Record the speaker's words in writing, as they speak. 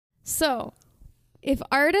So, if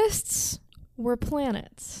artists were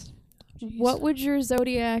planets, what would your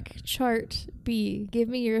zodiac chart be? Give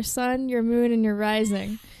me your sun, your moon, and your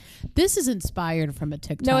rising. This is inspired from a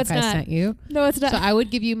TikTok it's I not. sent you. No, it's not. So I would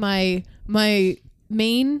give you my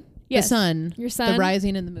main, Yes. the sun, Your sun, the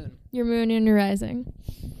rising, and the moon. your moon, and your rising.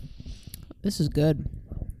 This is good.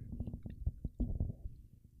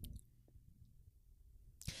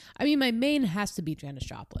 I mean, my main has to be Janis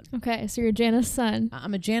Joplin. Okay, so you're Janus sun.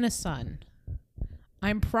 I'm a Janis sun.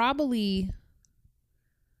 I'm probably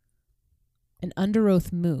an under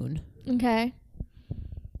oath moon Okay.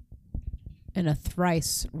 and a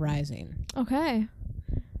thrice rising. Okay.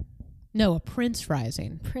 No, a Prince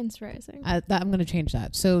rising. Prince rising. I'm going to change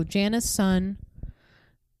that. So Janus sun,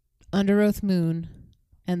 under oath moon,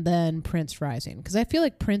 and then Prince rising. Because I feel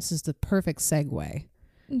like Prince is the perfect segue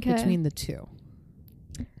Okay. between the two.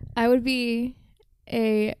 I would be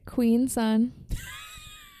a Queen sun,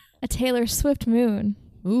 a Taylor Swift moon,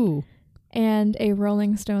 Ooh. and a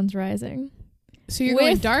Rolling Stones rising So you're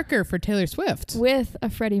going darker for Taylor Swift. with a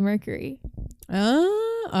Freddie Mercury.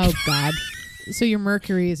 Oh God. So your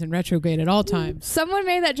Mercury is in retrograde at all times. Someone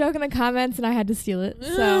made that joke in the comments and I had to steal it.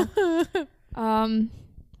 So, I'm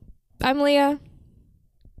Leah.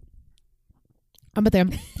 I'm with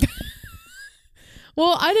them.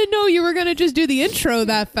 Well, I didn't know you were going to just do the intro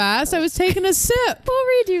that fast. I was taking a sip. We'll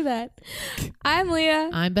redo that. I'm Leah.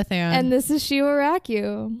 I'm Beth Ann. And this is She Will Rock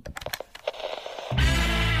You.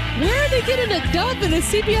 Where are they getting a dub in a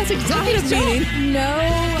CBS executive meeting? No.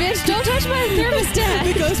 Bitch, don't touch my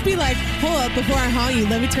thermostat. The ghost be like, hold up, before I haunt you,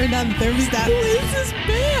 let me turn down the thermostat. Who is this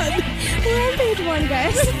band? We're on page 1,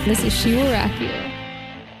 guys. This is She Will Rock You.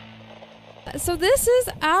 So this is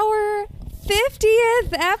our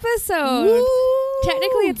 50th episode. Woo!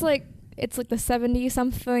 Technically, it's like the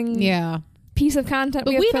 70-something Yeah. piece of content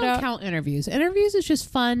But we have we put don't out. count interviews. Interviews is just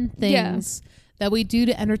fun things that we do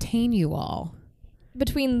to entertain you all.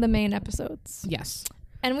 Between the main episodes. Yes.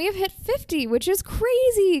 And we have hit 50, which is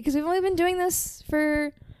crazy because we've only been doing this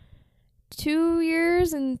for 2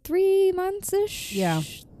 years and 3 months-ish. Yeah.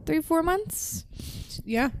 3-4 months.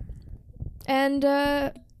 Yeah. And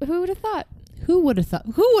who would have thought? Who would have thought?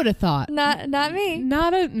 Who would have thought? Not me.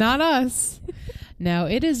 Not us. Now,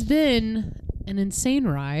 it has been an insane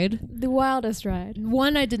ride. The wildest ride.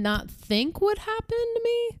 One I did not think would happen to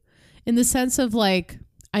me, in the sense of like,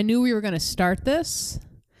 I knew we were going to start this.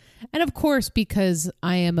 And of course, because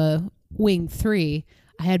I am a wing 3,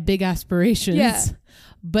 I had big aspirations. Yeah.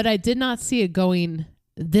 But I did not see it going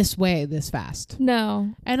this way, this fast.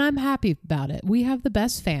 No. And I'm happy about it. We have the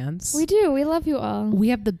best fans. We do. We love you all. We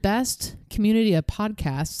have the best community of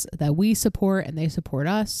podcasts that we support and they support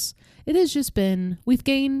us. It has just been, we've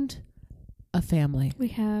gained a family. We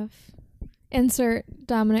have. Insert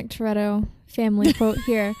Dominic Toretto family quote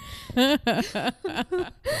here.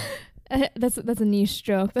 That's a niche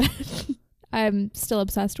joke that I'm still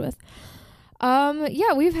obsessed with.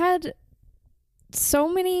 Yeah, we've had so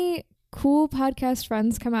many cool podcast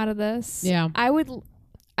friends come out of this. Yeah.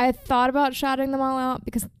 I thought about shouting them all out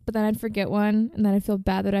but then I'd forget one and then I'd feel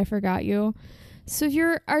bad that I forgot you. So if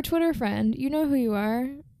you're our Twitter friend, you know who you are.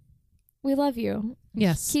 We love you.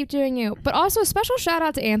 Yes. Keep doing you. But also a special shout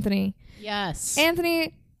out to Anthony. Yes.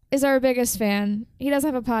 Anthony is our biggest fan. He does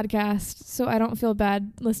have a podcast, so I don't feel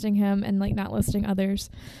bad listing him and like not listing others.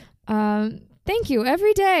 Thank you.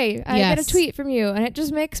 Every day I get a tweet from you and it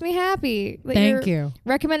just makes me happy that Thank you're you.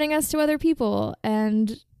 recommending us to other people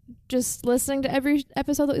and just listening to every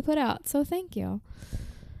episode that we put out. So thank you.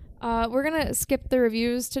 We're going to skip the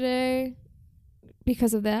reviews today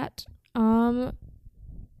because of that.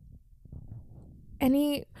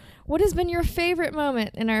 What has been your favorite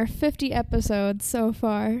moment in our 50 episodes so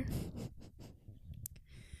far?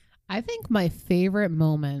 I think my favorite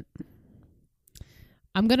moment,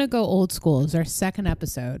 I'm going to go old school. It was our second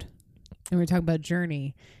episode. And we're talking about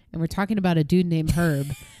Journey. And we're talking about a dude named Herb.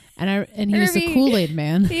 And he was the Herbie. Kool-Aid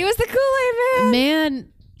man. He was the Kool-Aid man.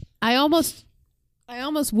 Man, I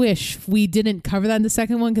almost wish we didn't cover that in the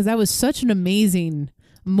second one because that was such an amazing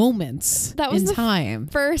moment That was in the time.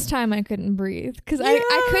 First time I couldn't breathe because I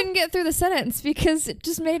couldn't get through the sentence because it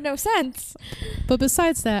just made no sense. But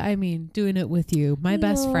besides that, I mean, doing it with you, my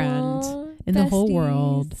best friend Aw, in the whole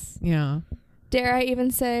world. besties. Yeah. Dare I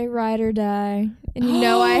even say ride or die? And you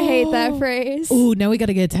know I hate that phrase. Ooh, now we got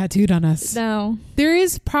to get it tattooed on us. No, There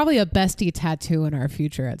is probably a bestie tattoo in our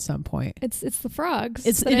future at some point. it's the frogs.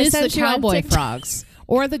 It that I is the sent you on cowboy TikTok. frogs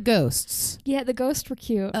or the ghosts. Yeah, the ghosts were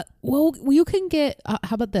cute. Well, you can get, how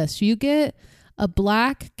about this? You get a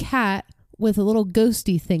black cat with a little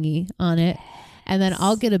ghosty thingy on it. And then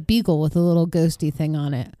I'll get a beagle with a little ghosty thing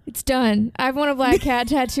on it. It's done. I want a black cat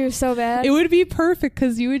tattoo so bad. It would be perfect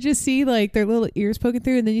because you would just see like their little ears poking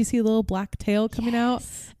through, and then you see a little black tail coming out,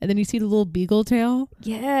 and then you see the little beagle tail.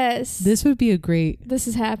 Yes. This would be a great. This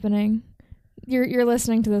is happening. You're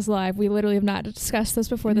listening to this live. We literally have not discussed this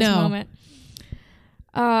before this moment.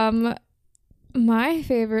 My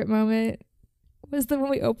favorite moment was the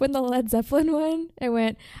when we opened the Led Zeppelin one. I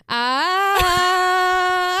went, ah.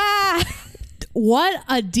 What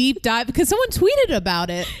a deep dive, because someone tweeted about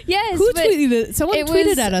it. Yes. Who tweeted it? Someone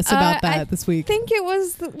tweeted at us about that this week. I think it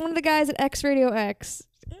was one of the guys at X Radio X.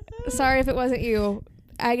 Sorry if it wasn't you.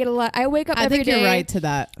 I get a lot. I wake up every day. I think you're right to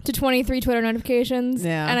that. To 23 Twitter notifications.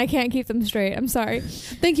 Yeah. And I can't keep them straight. I'm sorry.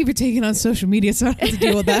 Thank you for taking on social media so I don't have to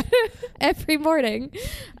deal with that. Every morning.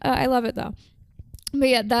 I love it though. But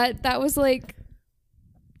yeah, that was like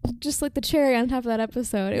just like the cherry on top of that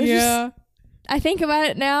episode. It was just, I think about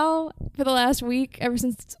it now for the last week, ever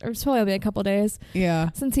since, or it's probably been a couple days.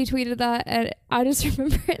 Yeah. Since he tweeted that, and I just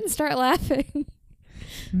remember it and start laughing.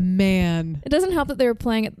 Man. It doesn't help that they were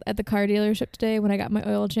playing at the car dealership today when I got my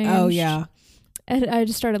oil changed. Oh yeah. And I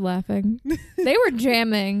just started laughing. They were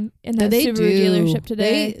jamming in that Subaru dealership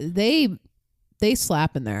today. They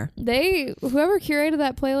slap in there. Whoever curated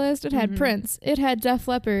that playlist, it had Prince. It had Def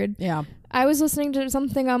Leppard. Yeah. I was listening to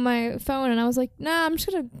something on my phone and I was like, nah, I'm just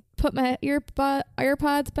going to put my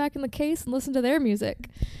AirPods back in the case and listen to their music.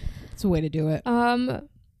 It's a way to do it.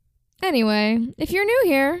 Anyway, if you're new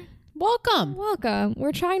here, welcome.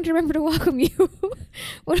 We're trying to remember to welcome you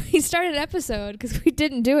when we started an episode because we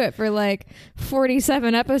didn't do it for like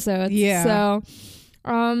 47 episodes. Yeah. So,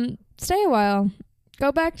 stay a while.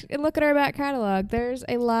 Go back and look at our back catalog. There's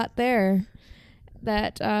a lot there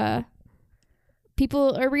that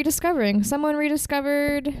people are rediscovering. Someone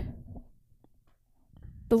rediscovered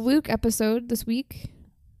the Luke episode this week.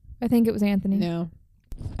 I think it was Anthony. No.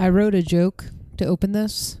 I wrote a joke to open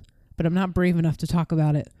this, but I'm not brave enough to talk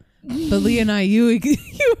about it. But Leah and you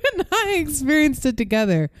and I experienced it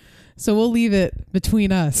together. So we'll leave it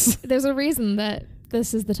between us. There's a reason that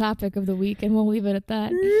this is the topic of the week, and we'll leave it at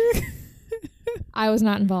that. I was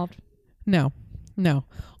not involved. No.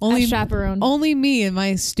 Only chaperone. Only me and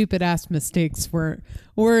my stupid ass mistakes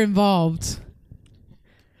were involved.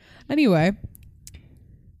 Anyway.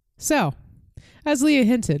 So, as Leah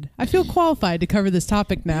hinted, I feel qualified to cover this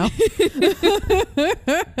topic now.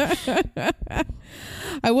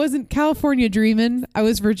 I wasn't California dreaming. I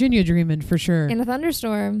was Virginia dreaming for sure. In a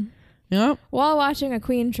thunderstorm. Yep. While watching a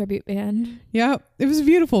Queen tribute band. Yep. It was a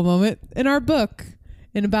beautiful moment. In our book,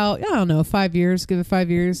 in about, 5 years, give it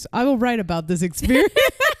 5 years, I will write about this experience.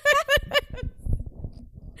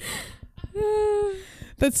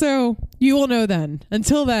 But so you will know then.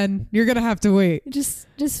 Until then, you're going to have to wait. Just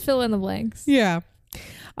fill in the blanks. Yeah.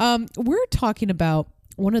 We're talking about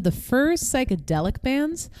one of the first psychedelic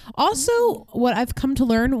bands. Also, what I've come to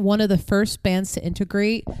learn, one of the first bands to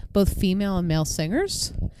integrate both female and male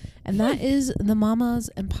singers. And that is the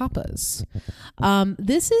Mamas and Papas.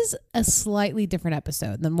 This is a slightly different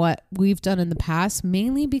episode than what we've done in the past,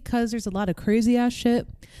 mainly because there's a lot of crazy ass shit.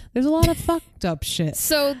 There's a lot of fucked up shit.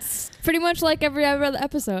 So it's pretty much like every other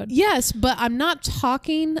episode. Yes, but I'm not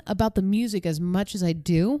talking about the music as much as I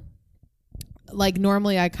do. Like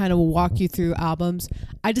normally I kind of will walk you through albums.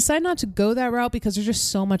 I decided not to go that route because there's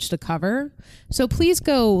just so much to cover. So please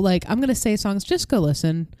go, I'm going to say songs, just go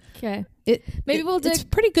listen. Okay. It's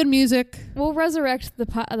pretty good music. We'll resurrect the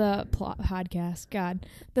podcast. God,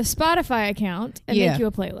 the Spotify account and make you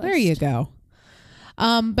a playlist. There you go.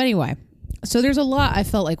 But anyway, so there's a lot I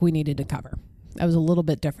felt like we needed to cover. That was a little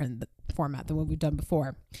bit different format than what we've done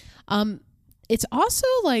before. It's also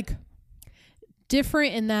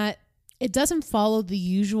different in that it doesn't follow the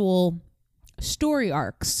usual story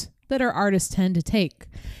arcs that our artists tend to take.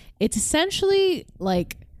 It's essentially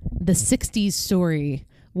like the 60s story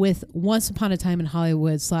with Once Upon a Time in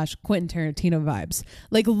Hollywood / Quentin Tarantino vibes.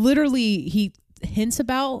 Literally he hints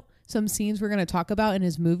about some scenes we're going to talk about in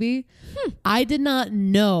his movie. I did not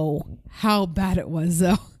know how bad it was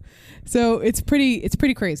though. So it's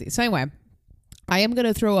pretty crazy. So anyway, I am going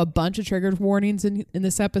to throw a bunch of trigger warnings in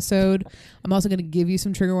this episode. I'm also going to give you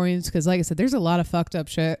some trigger warnings because like I said, there's a lot of fucked up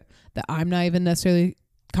shit that I'm not even necessarily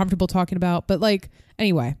comfortable talking about. But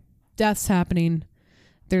anyway, death's happening.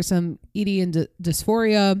 There's some ED and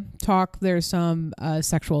dysphoria talk. There's some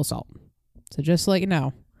sexual assault. So just to let you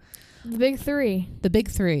know. The big three. The big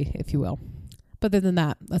three, if you will. But other than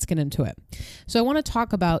that, let's get into it. So I want to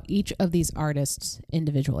talk about each of these artists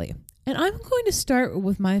individually. And I'm going to start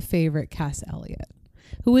with my favorite, Cass Elliot,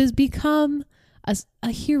 who has become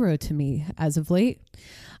a hero to me as of late.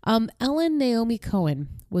 Ellen Naomi Cohen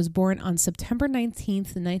was born on September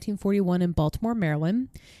 19th, 1941 in Baltimore, Maryland,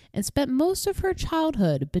 and spent most of her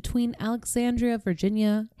childhood between Alexandria,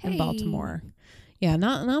 Virginia, and Baltimore. Yeah,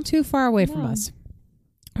 not too far away from us.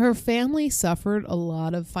 Her family suffered a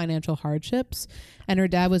lot of financial hardships, and her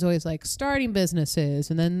dad was always like starting businesses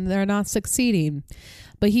and then they're not succeeding.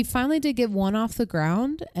 But he finally did get one off the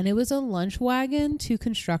ground, and it was a lunch wagon to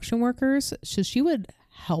construction workers. So she would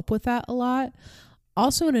help with that a lot.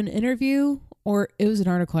 Also in an interview, or it was an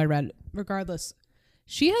article I read, regardless,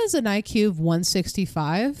 she has an IQ of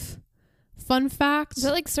 165. Fun fact. Is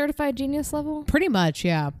that like certified genius level? Pretty much,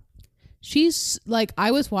 yeah. She's like,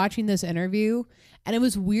 I was watching this interview and it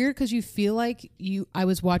was weird because you feel like I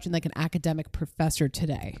was watching like an academic professor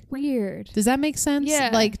today. Weird. Does that make sense?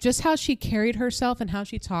 Yeah. Like just how she carried herself and how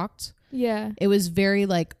she talked. Yeah. It was very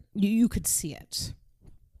like, you could see it.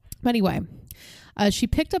 But anyway, she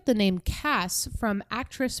picked up the name Cass from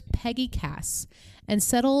actress Peggy Cass and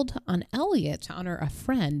settled on Elliot to honor a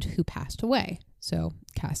friend who passed away. So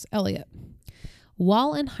Cass Elliot.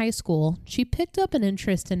 While in high school, she picked up an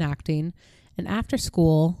interest in acting, and after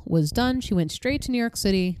school was done, she went straight to New York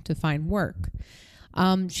City to find work.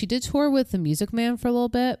 She did tour with the Music Man for a little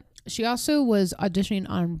bit. She also was auditioning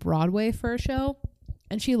on Broadway for a show,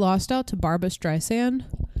 and she lost out to Barbra Streisand.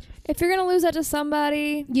 If you're going to lose that to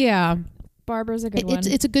somebody, yeah, Barbara's a good one.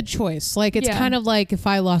 It's a good choice. Like, it's kind of like if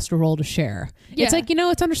I lost a role to Cher. Yeah. It's like,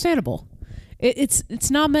 it's understandable.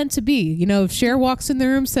 It's not meant to be. If Cher walks in the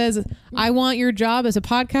room, says, I want your job as a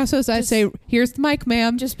podcast host, I say, here's the mic,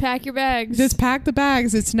 ma'am. Just pack your bags. Just pack the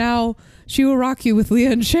bags. It's now She Will Rock You with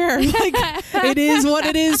Leah and Cher. Like, it is what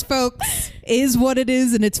it is, folks. Is what it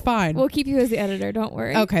is, and it's fine. We'll keep you as the editor. Don't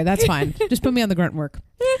worry. Okay, that's fine. Just put me on the grunt work.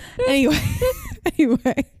 Anyway.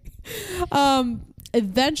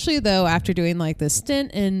 Eventually, though, after doing like this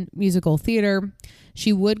stint in musical theater,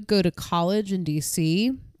 she would go to college in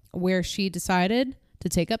DC, where she decided to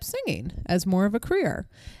take up singing as more of a career.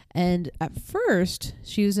 And at first,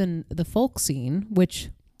 she was in the folk scene, which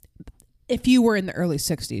if you were in the early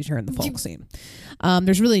 60s, you're in the folk scene.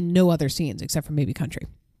 There's really no other scenes except for maybe country.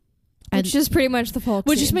 Which is pretty much the folk scene.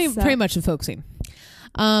 Which is pretty much the folk scene.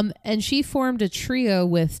 And she formed a trio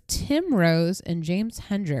with Tim Rose and James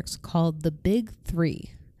Hendricks called the Big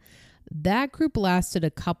Three. That group lasted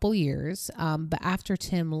a couple years, but after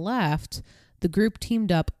Tim left, the group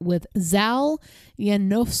teamed up with Zal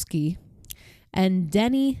Yanovsky and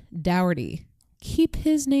Denny Dougherty. Keep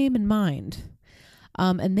his name in mind.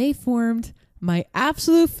 And they formed my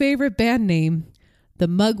absolute favorite band name, the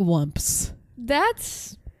Mugwumps.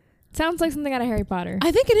 Sounds like something out of Harry Potter.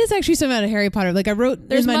 I think it is actually something out of Harry Potter. Like I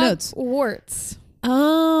wrote in my notes. Warts.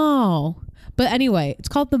 Oh. But anyway, it's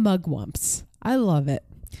called the Mugwumps. I love it.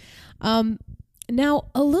 Now,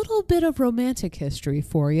 a little bit of romantic history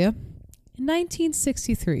for you. In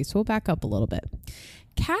 1963, so we'll back up a little bit.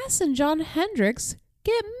 Cass and John Hendricks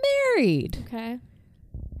get married. Okay.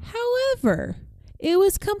 However, it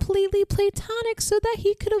was completely platonic so that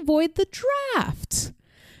he could avoid the draft.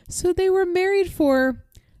 So they were married for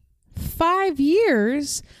 5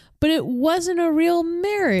 years, but it wasn't a real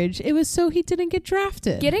marriage. It was so he didn't get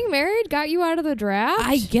drafted. Getting married got you out of the draft?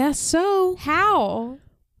 I guess so. How?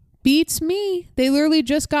 Beats me. They literally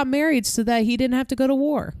just got married so that he didn't have to go to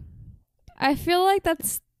war. I feel like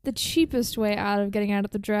that's the cheapest way out of getting out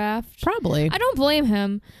of the draft. Probably. I don't blame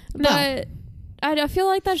him, but I feel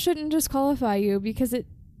like that shouldn't disqualify you because it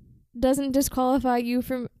doesn't disqualify you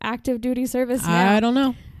from active duty service now. I don't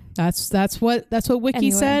know. That's what Wiki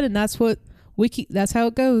said, and that's how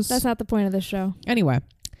it goes. That's not the point of this show. Anyway,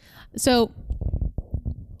 so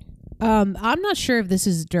I'm not sure if this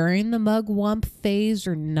is during the Mugwump phase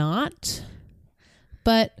or not,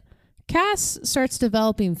 but Cass starts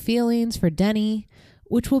developing feelings for Denny,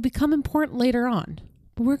 which will become important later on.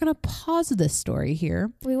 But we're going to pause this story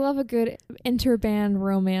here. We love a good interband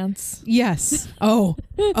romance. Yes. Oh.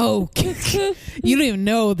 You don't even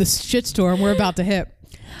know the shitstorm we're about to hit.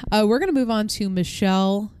 We're going to move on to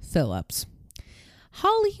Michelle Phillips.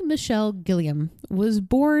 Holly Michelle Gilliam was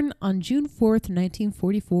born on June 4th,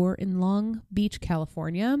 1944 in Long Beach,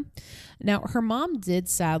 California. Now, her mom did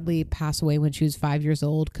sadly pass away when she was 5 years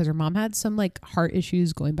old because her mom had some heart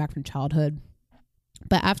issues going back from childhood.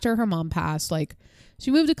 But after her mom passed, she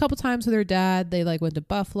moved a couple times with her dad. They went to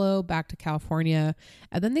Buffalo, back to California,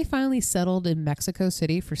 and then they finally settled in Mexico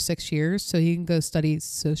City for 6 years so he can go study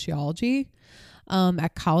sociology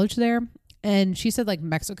at college there. And she said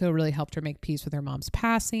Mexico really helped her make peace with her mom's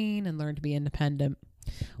passing and learn to be independent,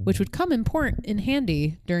 which would come in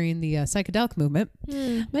handy during the psychedelic movement.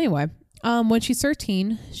 But anyway, When she's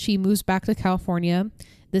 13, she moves back to California,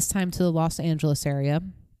 this time to the Los Angeles area.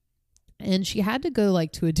 And she had to go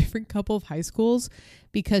like to a different couple of high schools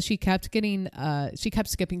because she kept skipping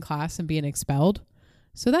class and being expelled.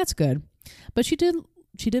 So that's good. But she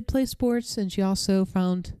did play sports, and she also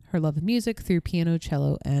found her love of music through piano,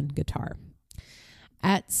 cello, and guitar.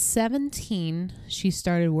 At 17, she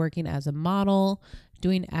started working as a model,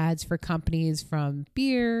 doing ads for companies from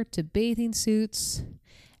beer to bathing suits.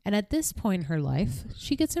 And at this point in her life,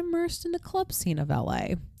 she gets immersed in the club scene of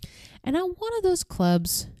LA. And at one of those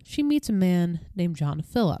clubs, she meets a man named John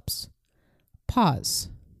Phillips. Pause.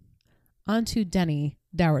 On to Denny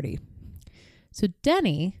Dougherty. So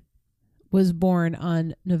Denny was born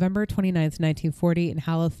on November 29th, 1940 in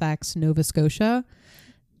Halifax, Nova Scotia.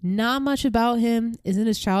 Not much about him is in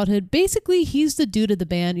his childhood. Basically, he's the dude of the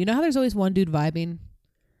band. You know how there's always one dude vibing?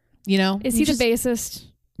 You know? Is he the bassist?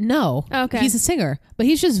 No. Okay. He's a singer, but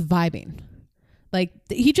he's just vibing. Like,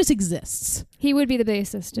 he just exists. He would be the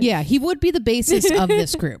bassist. Yeah, he would be the bassist of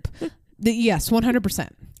this group. Yes, 100%.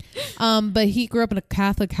 But he grew up in a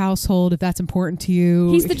Catholic household, if that's important to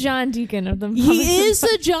you. He's the John Deacon of them. He is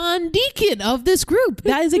the John Deacon of this group.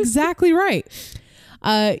 That is exactly right.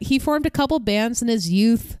 He formed a couple bands in his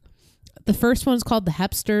youth. The first one's called the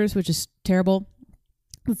Hepsters, which is terrible.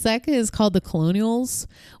 The second is called the Colonials,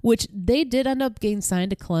 which they did end up getting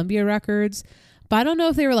signed to Columbia Records. But I don't know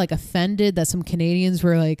if they were like offended that some Canadians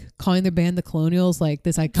were like calling their band the Colonials, like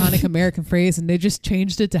this iconic American phrase, and they just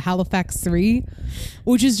changed it to Halifax 3,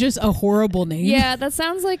 which is just a horrible name. Yeah, that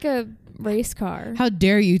sounds like a race car. How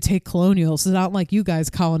dare you take colonials? It's not like you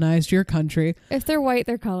guys colonized your country. If they're white,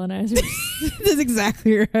 they're colonizers. That's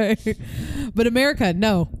exactly right. But America,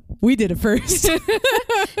 no. We did it first.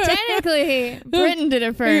 Technically, Britain did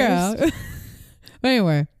it first. Yeah. But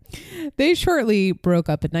anyway, they shortly broke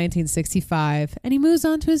up in 1965, and he moves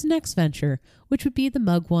on to his next venture, which would be the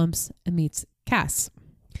Mugwumps, and meets Cass.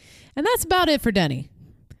 And that's about it for Denny.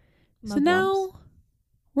 So now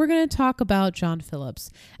we're going to talk about John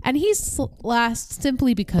Phillips. And he's last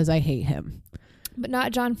simply because I hate him. But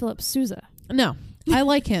not John Phillips Sousa. No, I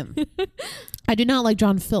like him. I do not like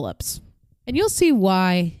John Phillips. And you'll see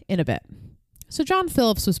why in a bit. So John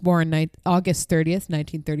Phillips was born August 30th,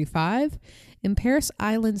 1935 in Paris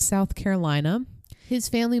Island, South Carolina. His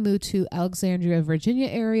family moved to Alexandria, Virginia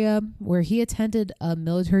area, where he attended a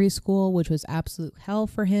military school, which was absolute hell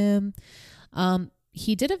for him.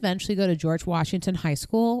 He did eventually go to George Washington High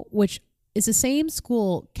School, which is the same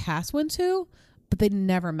school Cass went to, but they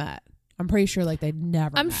never met. I'm pretty sure they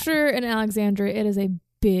never I'm met. sure in Alexandria it is a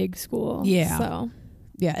big school. Yeah. So.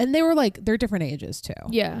 Yeah. And they were they're different ages too.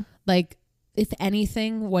 Yeah. If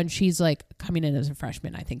anything, when she's coming in as a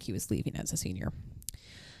freshman, I think he was leaving as a senior.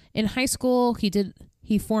 In high school,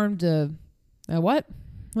 he formed what?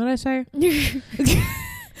 What did I say?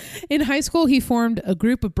 In high school, he formed a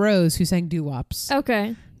group of bros who sang doo-wops.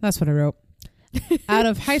 Okay. That's what I wrote. Out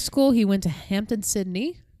of high school, he went to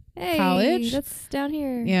Hampton-Sydney College. That's down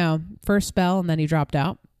here. Yeah. First spell, and then he dropped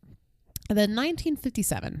out. And then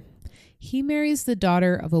 1957, he marries the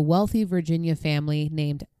daughter of a wealthy Virginia family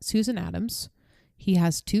named Susan Adams. He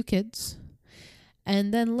has 2 kids.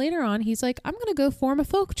 And then later on, he's like, I'm going to go form a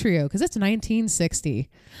folk trio because it's 1960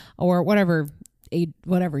 or whatever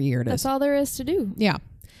year it is. That's all there is to do. Yeah.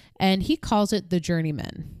 And he calls it the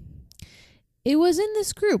Journeymen. It was in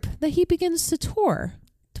this group that he begins to tour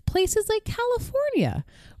to places like California,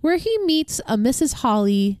 where he meets a Mrs.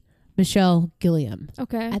 Holly Michelle Gilliam.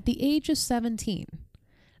 Okay. At the age of 17.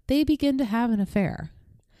 They begin to have an affair.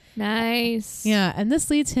 Nice. Yeah, and this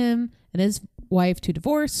leads him and his wife to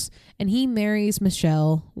divorce, and he marries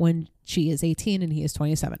Michelle when she is 18 and he is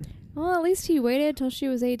 27. Well, at least he waited till she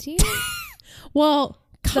was 18. Well,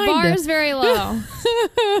 the bar is very low.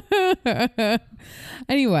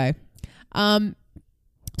 Anyway,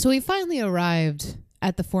 so he finally arrived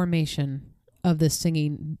at the formation of this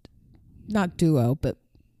singing, not duo, but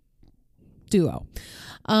duo,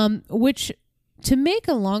 which, to make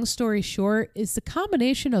a long story short, is the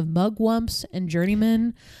combination of Mugwumps and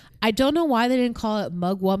Journeymen. I don't know why they didn't call it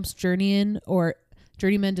Mugwumps Journeyin' or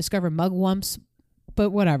Journeymen Discover Mugwumps,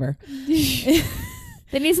 but whatever. They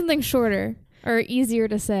need something shorter or easier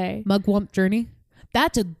to say. Mugwump Journey.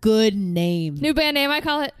 That's a good name. New band name, I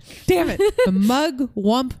call it. Damn it. The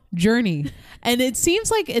Mugwump Journey. And it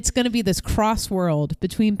seems like it's going to be this cross world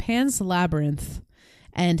between Pan's Labyrinth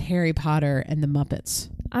and Harry Potter and the Muppets.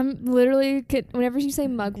 I'm literally, whenever you say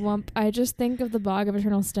Mugwump, I just think of the Bog of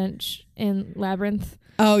Eternal Stench in Labyrinth.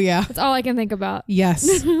 Oh, yeah. That's all I can think about.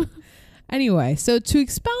 Yes. Anyway, so to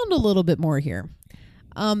expound a little bit more here,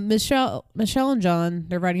 Michelle and John,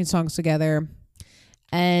 they're writing songs together,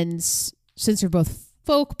 and since they're both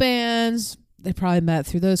folk bands, they probably met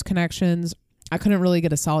through those connections. I couldn't really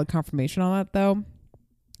get a solid confirmation on that though.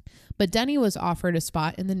 But Denny was offered a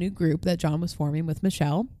spot in the new group that John was forming with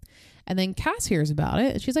Michelle. And then Cass hears about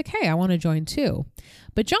it. And she's like, hey, I want to join too.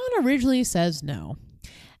 But John originally says no.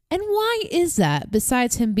 And why is that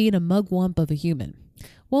besides him being a mugwump of a human?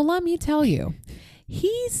 Well, let me tell you.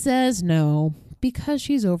 He says no because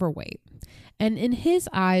she's overweight. And in his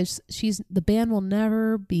eyes, the band will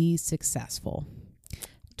never be successful.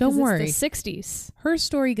 Don't worry. It's the 60s. Her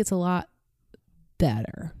story gets a lot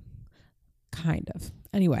better. Kind of.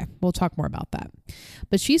 Anyway, we'll talk more about that.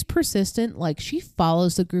 But she's persistent. Like, she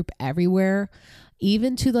follows the group everywhere,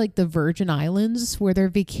 even to like the Virgin Islands where they're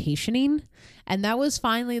vacationing. And that was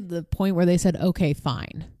finally the point where they said, okay,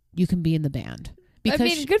 fine, you can be in the band. Because I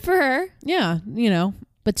mean, good for her. Yeah, you know.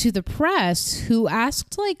 But to the press, who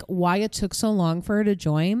asked like why it took so long for her to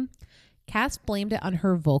join, Cass blamed it on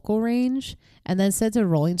her vocal range and then said to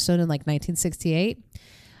Rolling Stone in like 1968,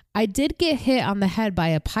 I did get hit on the head by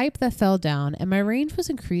a pipe that fell down and my range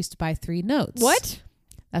was increased by 3 notes. What?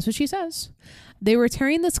 That's what she says. They were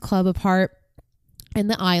tearing this club apart in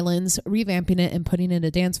the islands, revamping it and putting in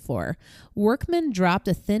a dance floor. Workmen dropped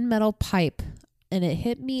a thin metal pipe and it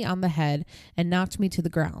hit me on the head and knocked me to the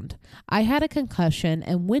ground. I had a concussion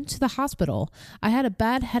and went to the hospital. I had a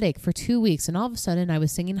bad headache for 2 weeks and all of a sudden I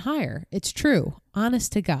was singing higher. It's true.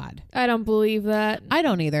 Honest to God. I don't believe that. I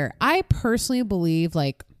don't either. I personally believe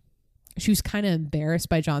like she was kind of embarrassed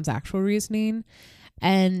by John's actual reasoning.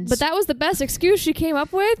 But that was the best excuse she came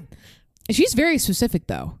up with? She's very specific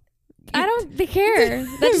though. I don't care.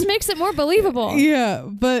 That just makes it more believable. Yeah.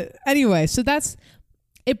 But anyway, so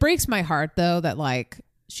it breaks my heart though that like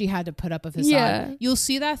she had to put up a facade. Yeah. You'll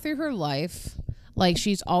see that through her life. Like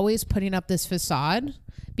she's always putting up this facade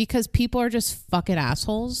because people are just fucking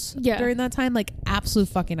assholes during that time. Like absolute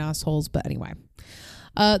fucking assholes. But anyway,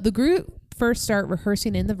 the group first start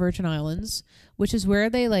rehearsing in the Virgin Islands, which is where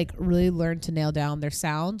they like really learned to nail down their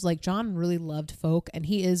sounds. Like John really loved folk and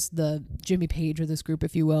he is the Jimmy Page of this group,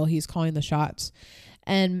 if you will. He's calling the shots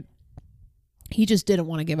and he just didn't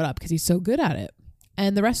want to give it up because he's so good at it.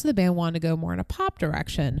 And the rest of the band wanted to go more in a pop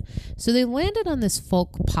direction. So they landed on this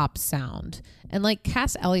folk pop sound. And like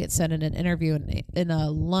Cass Elliot said in an interview in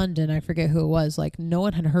London, I forget who it was, like no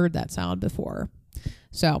one had heard that sound before.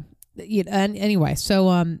 So and anyway,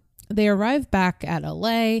 so they arrive back at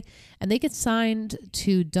LA and they get signed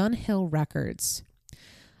to Dunhill Records.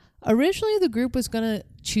 Originally, the group was going to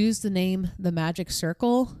choose the name The Magic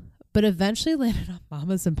Circle, but eventually landed on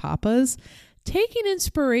Mamas and Papas, taking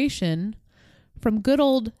inspiration from good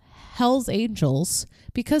old Hell's Angels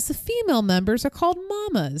because the female members are called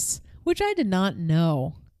Mamas, which I did not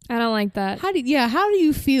know. I don't like that. How do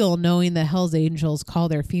you feel knowing that Hell's Angels call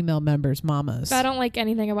their female members Mamas? I don't like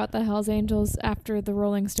anything about the Hell's Angels after the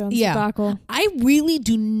Rolling Stones debacle. I really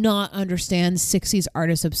do not understand 60s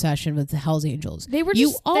artist obsession with the Hell's Angels. They were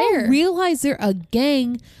just all there. realize they're a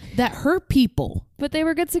gang that hurt people. But they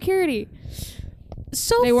were good security.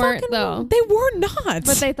 So they weren't though. They were not.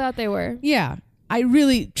 But they thought they were. Yeah. I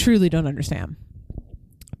really, truly don't understand.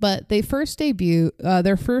 But their first debut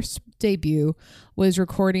was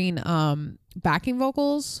recording backing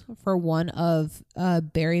vocals for one of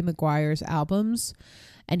Barry McGuire's albums.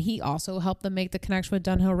 And he also helped them make the connection with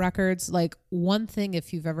Dunhill Records. Like one thing,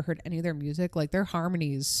 if you've ever heard any of their music, like their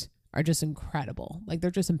harmonies are just incredible. Like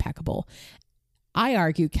they're just impeccable. I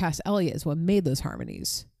argue Cass Elliot is what made those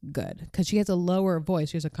harmonies good because she has a lower voice.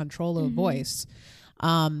 She has a control voice.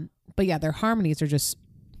 But yeah, their harmonies are just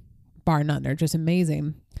bar none. They're just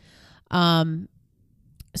amazing.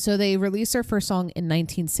 So they released their first song in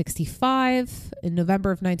 1965. In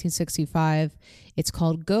November of 1965, it's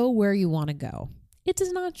called Go Where You Want to Go. It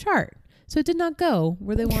does not chart. So it did not go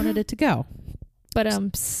where they wanted it to go. But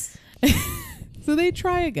So they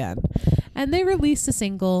try again. And they released the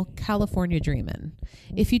single California Dreamin'.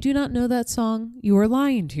 If you do not know that song, you are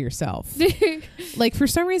lying to yourself. Like for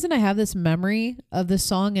some reason I have this memory of this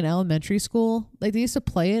song in elementary school. Like they used to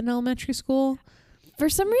play it in elementary school. For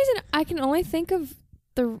some reason I can only think of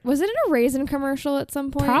was it in a Raisin commercial at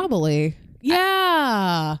some point? Probably.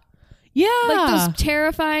 Yeah. Yeah. Like those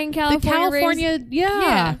terrifying California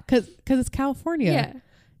yeah. Cuz it's California. Yeah.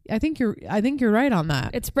 I think you're right on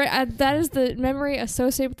that. That is the memory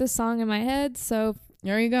associated with this song in my head. So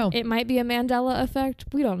there you go. It might be a Mandela effect.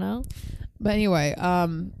 We don't know. But anyway,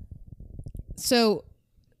 so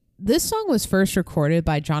this song was first recorded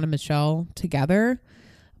by John and Michelle together,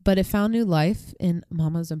 but it found new life in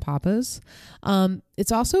Mamas and Papas.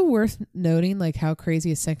 It's also worth noting like how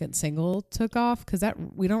crazy a second single took off because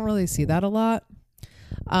we don't really see that a lot.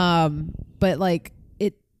 But like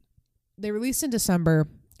they released in December.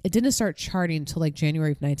 It didn't start charting until like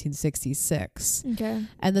January of 1966. Okay.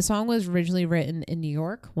 And the song was originally written in New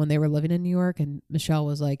York when they were living in New York. And Michelle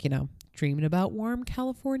was like, dreaming about warm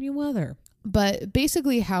California weather. But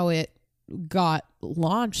basically how it got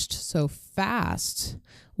launched so fast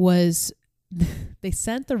was they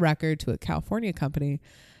sent the record to a California company.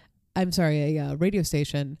 A radio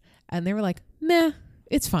station. And they were like, meh,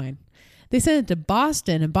 it's fine. They sent it to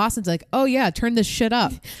Boston, and Boston's like, oh yeah, turn this shit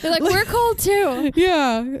up. They're like, we're cold too.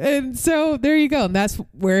 Yeah. And so there you go. And that's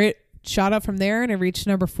where it shot up from there, and it reached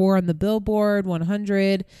number 4 on the Billboard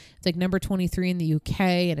 100. It's like number 23 in the UK,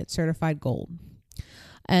 and it's certified gold.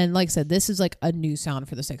 And like I said, this is like a new sound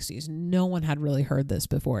for the 60s. No one had really heard this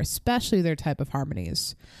before, especially their type of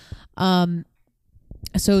harmonies.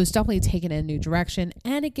 So it's definitely taken in a new direction,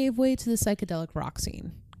 and it gave way to the psychedelic rock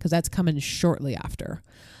scene because that's coming shortly after.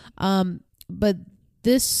 But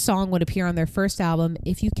this song would appear on their first album,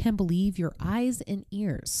 If You Can Believe Your Eyes and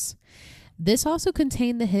Ears. This also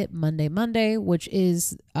contained the hit Monday, Monday, which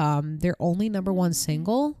is their only number 1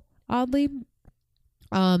 single, oddly.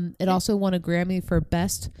 It also won a Grammy for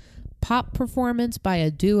Best Pop Performance by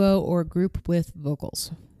a Duo or Group with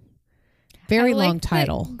Vocals. Very long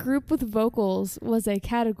title. Group with vocals was a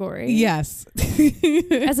category. Yes.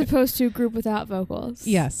 As opposed to group without vocals.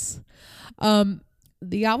 Yes.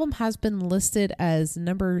 The album has been listed as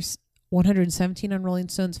number 117 on Rolling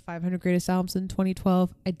Stone's 500 Greatest Albums in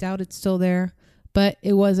 2012. I doubt it's still there, but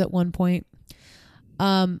it was at one point.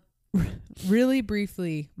 Really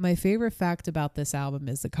briefly, my favorite fact about this album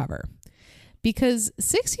is the cover. Because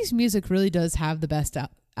 60s music really does have the best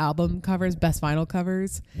album covers, best vinyl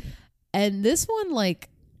covers. And this one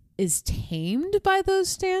is tamed by those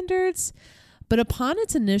standards. But upon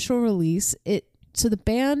its initial release, so the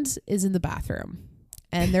band is in the bathroom.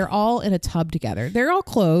 And they're all in a tub together. They're all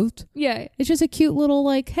clothed. Yeah. It's just a cute little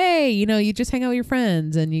hey, you just hang out with your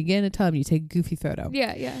friends and you get in a tub and you take a goofy photo.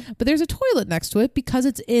 Yeah, yeah. But there's a toilet next to it because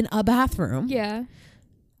it's in a bathroom. Yeah.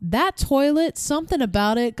 That toilet, something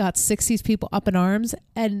about it got 60s people up in arms.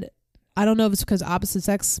 And I don't know if it's because opposite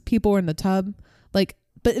sex people were in the tub.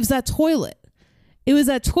 But it was that toilet. It was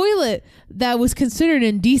that toilet that was considered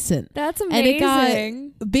indecent. That's amazing. And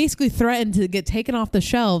it got basically threatened to get taken off the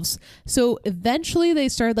shelves. So eventually they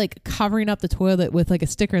started covering up the toilet with a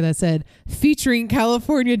sticker that said featuring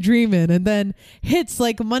California Dreamin', and then hits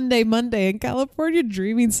like Monday and California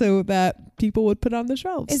Dreaming, so that people would put on the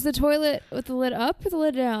shelves. Is the toilet with the lid up or the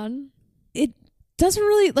lid down? It doesn't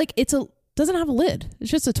really doesn't have a lid.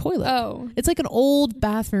 It's just a toilet. Oh. It's like an old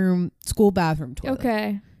school bathroom toilet.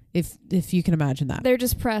 Okay. If you can imagine that. They're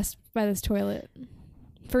just pressed by this toilet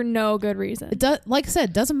for no good reason. Like I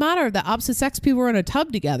said, doesn't matter if the opposite sex people are in a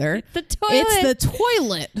tub together. The toilet. It's the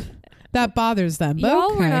toilet that bothers them. But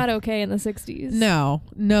Y'all were not okay in the 60s. No,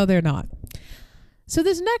 they're not. So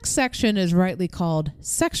this next section is rightly called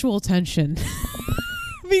sexual tension.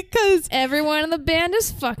 Because everyone in the band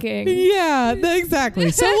is fucking. Yeah,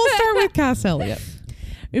 exactly. So we'll start with Cass Elliot.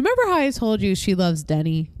 Remember how I told you she loves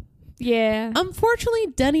Denny? Yeah. Unfortunately,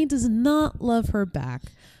 Denny does not love her back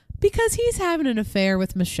because he's having an affair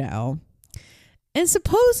with Michelle. And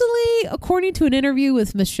supposedly, according to an interview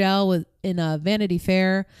with Michelle in Vanity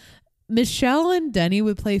Fair, Michelle and Denny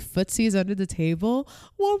would play footsies under the table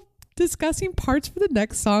while discussing parts for the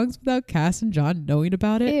next songs without Cass and John knowing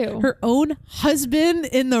about it. Ew. Her own husband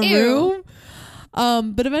in the room.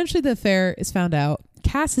 But eventually the affair is found out.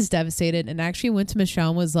 Cass is devastated and actually went to Michelle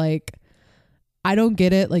and was like, I don't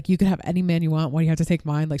get it. You could have any man you want. Why do you have to take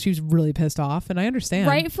mine? She was really pissed off, and I understand.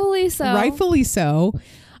 Rightfully so.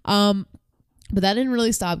 But that didn't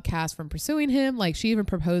really stop Cass from pursuing him. She even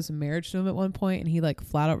proposed a marriage to him at one point, and he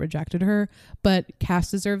flat out rejected her. But Cass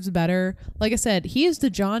deserves better. Like I said, he is the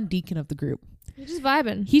John Deacon of the group. He's just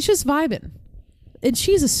vibing. He's just vibing. And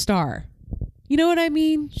she's a star. You know what I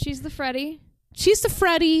mean? She's the Freddie. She's the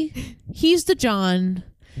Freddie. He's the John.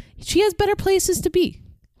 She has better places to be.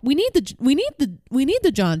 We need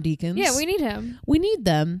the John Deacons. Yeah, we need him. We need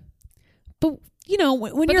them. But when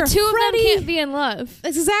but you're the two a Freddie, of them can't be in love.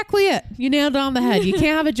 That's exactly it. You nailed it on the head. You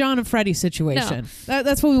can't have a John and Freddie situation. No.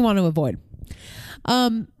 That's what we want to avoid. I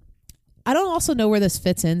don't also know where this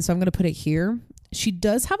fits in, so I'm going to put it here. She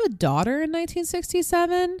does have a daughter in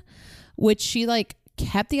 1967, which she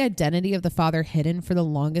kept the identity of the father hidden for the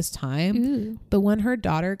longest time. Ooh. But when her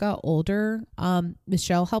daughter got older,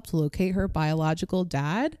 Michelle helped locate her biological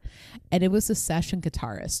dad, and it was the session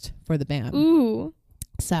guitarist for the band. Ooh.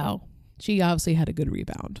 So she obviously had a good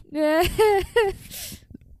rebound. Yeah.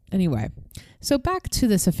 Anyway, so back to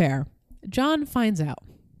this affair. John finds out.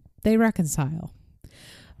 They reconcile.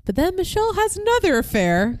 But then Michelle has another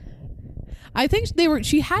affair. I think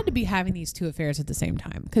she had to be having these two affairs at the same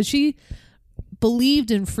time because she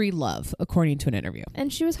believed in free love, according to an interview.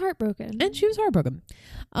 And she was heartbroken.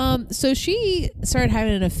 So she started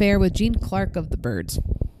having an affair with Gene Clark of the Byrds.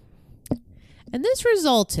 And this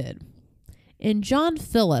resulted in John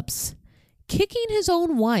Phillips kicking his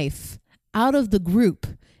own wife out of the group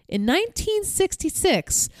in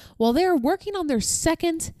 1966 while they were working on their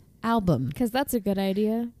second album. Because that's a good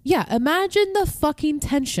idea. Yeah, imagine the fucking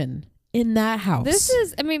tension in that house.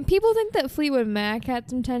 People think that Fleetwood Mac had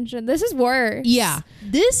some tension. This is worse. Yeah,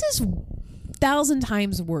 this is 1,000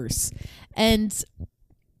 times worse. And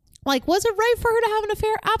was it right for her to have an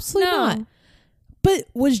affair? Absolutely not. But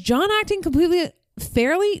was John acting completely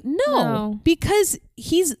fairly? No, because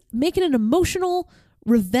he's making an emotional,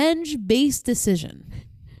 revenge-based decision.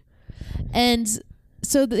 And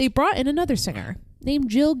so they brought in another singer named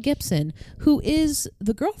Jill Gibson, who is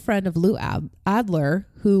the girlfriend of Lou Adler,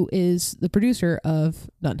 who is the producer of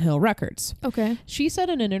Notting Hill Records. Okay. She said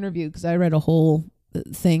in an interview, because I read a whole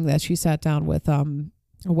thing that she sat down with a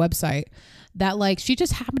website, that she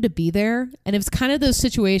just happened to be there, and it was kind of those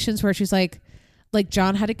situations where she's like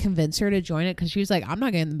John had to convince her to join it because she was like, I'm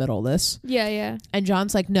not getting in the middle of this. Yeah. And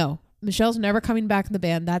John's like, no, Michelle's never coming back in the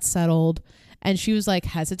band. That's settled. And she was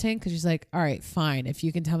hesitant because she's like, all right, fine. If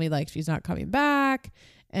you can tell me she's not coming back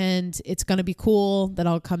and it's going to be cool, then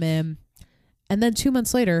I'll come in. And then 2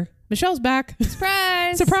 months later, Michelle's back.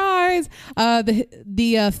 Surprise. Surprise.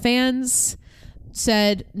 The fans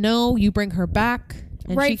said, no, you bring her back.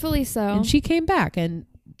 And rightfully so. And she came back and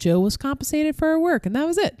Jill was compensated for her work. And that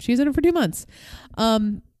was it. She was in it for 2 months.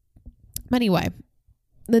 Anyway,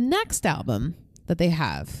 the next album that they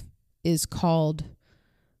have is called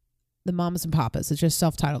The Mamas and Papas. It's just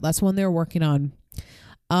self-titled. That's one they were working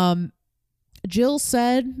on. Jill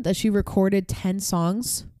said that she recorded 10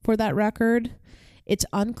 songs for that record. It's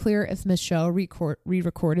unclear if Michelle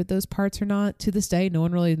re-recorded those parts or not. To this day, no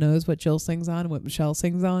one really knows what Jill sings on and what Michelle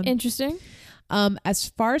sings on. Interesting. As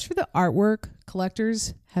far as for the artwork,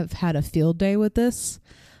 collectors have had a field day with this.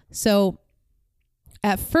 So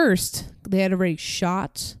at first, they had already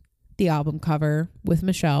shot the album cover with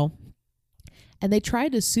Michelle, and they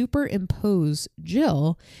tried to superimpose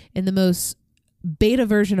Jill in the most beta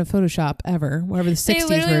version of Photoshop ever, whatever the 60s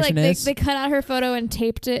version is. They cut out her photo and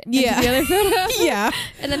taped it into the other photo. Yeah.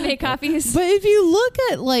 And then made copies. But if you look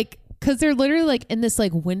at because they're literally in this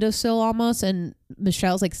windowsill almost, and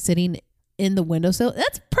Michelle's sitting in the windowsill,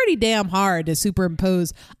 that's pretty damn hard to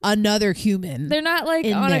superimpose another human. They're not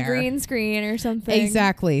on a green screen or something.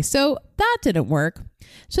 Exactly. So that didn't work.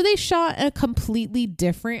 So they shot a completely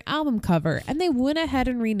different album cover, and they went ahead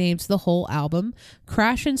and renamed the whole album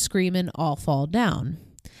Crash and Screamin' All Fall Down.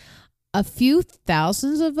 A few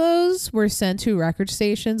thousands of those were sent to record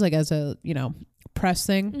stations as a, press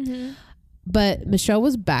thing. Mm-hmm. But Michelle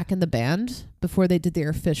was back in the band before they did their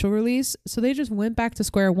official release, so they just went back to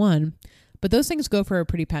square one. But those things go for a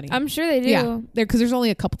pretty penny. I'm sure they do. Yeah, because there's only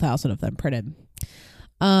a couple thousand of them printed.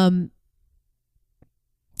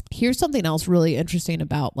 Here's something else really interesting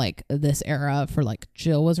about this era for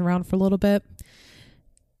Jill was around for a little bit.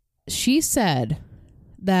 She said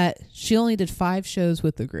that she only did 5 shows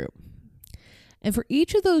with the group. And for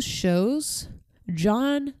each of those shows,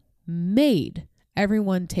 John made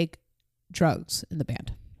everyone take drugs in the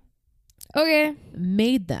band. Okay.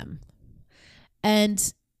 Made them.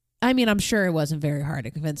 And I'm sure it wasn't very hard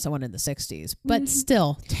to convince someone in the 60s, but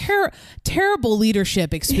still, terrible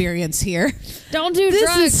leadership experience here. Don't do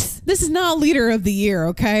drugs. This is not leader of the year,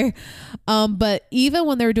 okay? But even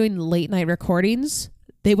when they were doing late night recordings,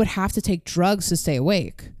 they would have to take drugs to stay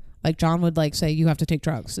awake. John would say, you have to take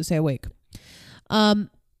drugs to stay awake. But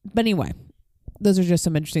anyway, those are just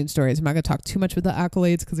some interesting stories. I'm not going to talk too much with the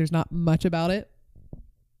accolades because there's not much about it.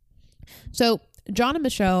 So John and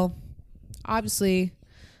Michelle, obviously,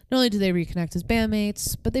 not only do they reconnect as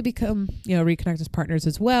bandmates, but they become, reconnect as partners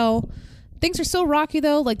as well. Things are still rocky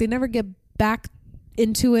though. They never get back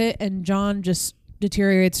into it, and John just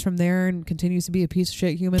deteriorates from there and continues to be a piece of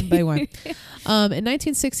shit human. But anyway, in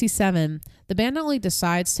 1967, the band not only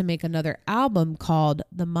decides to make another album called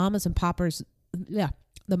The Mamas and Papas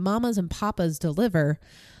Deliver,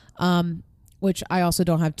 which I also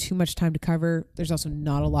don't have too much time to cover. There's also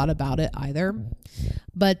not a lot about it either.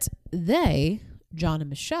 But they, John and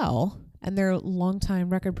Michelle, and their longtime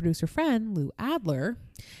record producer friend, Lou Adler,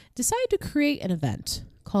 decided to create an event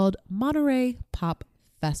called Monterey Pop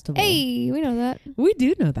Festival. Hey, we know that. We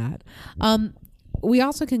do know that. We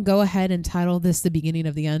also can go ahead and title this The Beginning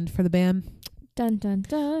of the End for the band. Dun, dun,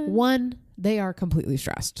 dun. 1, they are completely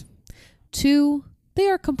stressed. 2, they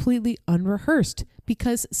are completely unrehearsed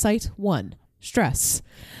because Site 1, stress.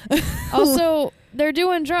 Also, they're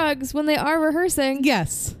doing drugs when they are rehearsing.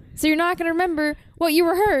 Yes. So you're not going to remember what you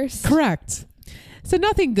rehearsed. Correct. So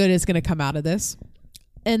nothing good is going to come out of this.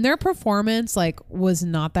 And their performance was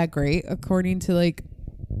not that great according to I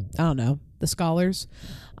don't know, the scholars.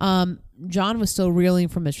 John was still reeling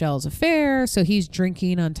from Michelle's affair, so he's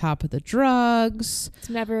drinking on top of the drugs. It's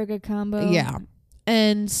never a good combo. Yeah.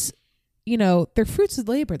 And their fruits of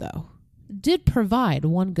labor though did provide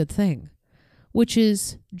one good thing, which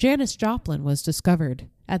is Janis Joplin was discovered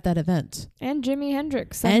at that event. And Jimi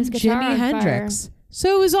Hendrix. And Jimi Hendrix. Fire.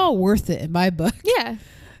 So it was all worth it in my book. Yeah.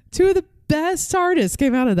 Two of the best artists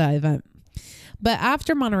came out of that event. But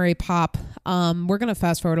after Monterey Pop, we're going to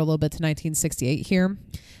fast forward a little bit to 1968 here.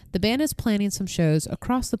 The band is planning some shows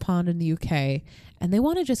across the pond in the UK, and they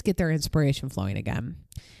want to just get their inspiration flowing again.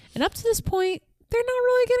 And up to this point, they're not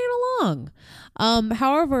really getting along.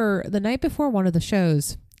 However, the night before one of the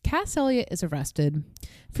shows, Cass Elliot is arrested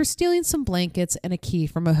for stealing some blankets and a key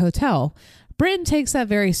from a hotel. Britain takes that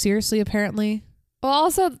very seriously, apparently. Well,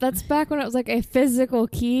 also, that's back when it was a physical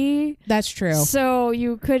key. That's true. So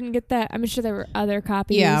you couldn't get that. I'm sure there were other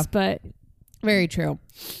copies, but... Very true.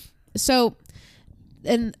 So,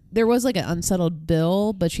 and there was an unsettled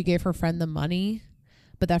bill, but she gave her friend the money,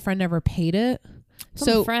 but that friend never paid it. What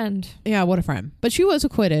a friend. Yeah, what a friend. But she was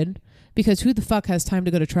acquitted because who the fuck has time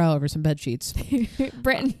to go to trial over some bed sheets?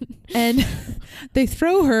 Britain. And they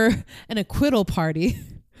throw her an acquittal party.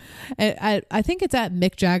 I think it's at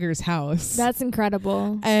Mick Jagger's house. That's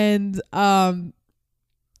incredible. And so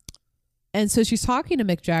she's talking to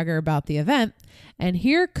Mick Jagger about the event, and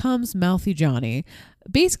here comes Mouthy Johnny,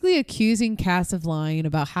 basically accusing Cass of lying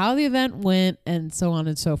about how the event went and so on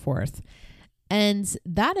and so forth. And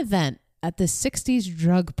that event at the 60s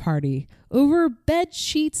drug party over bed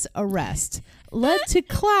sheets arrest led to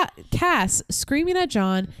Cass screaming at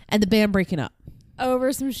John and the band breaking up.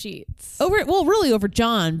 Over some sheets. Really over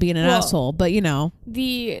John being an asshole, but the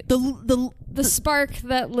spark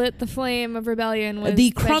that lit the flame of rebellion was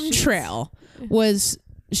the crumb trail was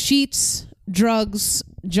sheets, drugs,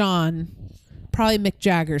 John, probably Mick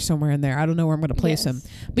Jagger somewhere in there. I don't know where I'm going to place him,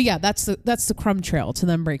 but yeah, that's the crumb trail to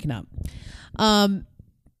them breaking up.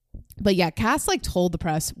 But yeah, Cass told the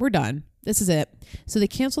press, "We're done. This is it." So they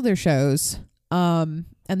canceled their shows.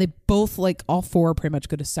 And they both all four pretty much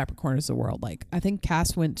go to separate corners of the world. I think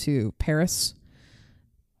Cass went to Paris,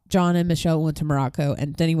 John and Michelle went to Morocco,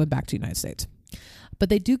 and then he went back to the United States. But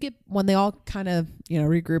they do get, when they all kind of,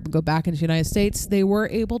 regroup and go back into the United States, they were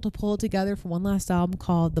able to pull it together for one last album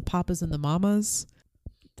called The Papas and the Mamas.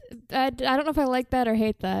 I don't know if I like that or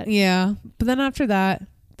hate that. Yeah. But then after that,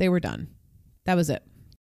 they were done. That was it.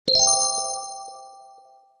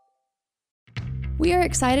 We are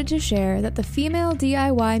excited to share that the Female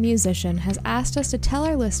DIY Musician has asked us to tell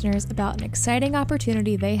our listeners about an exciting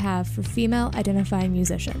opportunity they have for female identifying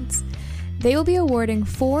musicians. They will be awarding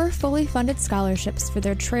 4 fully funded scholarships for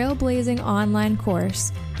their trailblazing online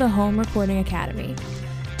course, the Home Recording Academy.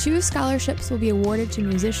 2 scholarships will be awarded to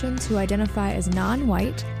musicians who identify as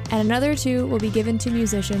non-white, and another 2 will be given to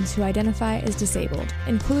musicians who identify as disabled,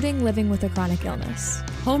 including living with a chronic illness.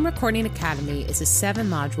 Home Recording Academy is a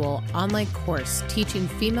 7-module online course teaching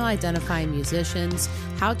female-identifying musicians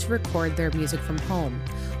how to record their music from home.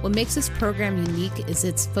 What makes this program unique is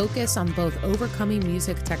its focus on both overcoming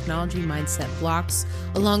music technology mindset blocks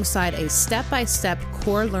alongside a step-by-step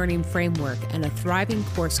core learning framework and a thriving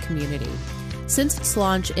course community. Since its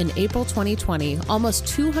launch in April 2020, almost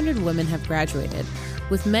 200 women have graduated,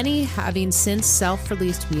 with many having since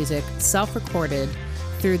self-released music, self-recorded,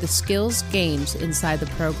 through the skills gained inside the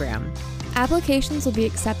program. Applications will be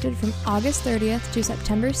accepted from August 30th to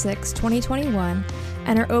September 6, 2021,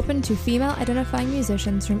 and are open to female identifying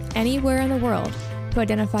musicians from anywhere in the world who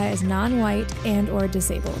identify as non-white and or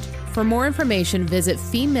disabled. For more information, visit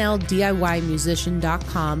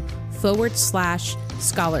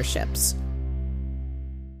femalediymusician.com/scholarships.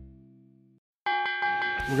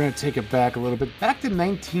 We're going to take it back a little bit, back to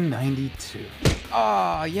 1992.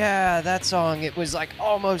 Oh, yeah, that song. It was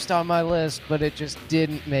almost on my list, but it just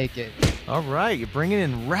didn't make it. All right, you're bringing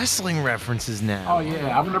in wrestling references now. Oh,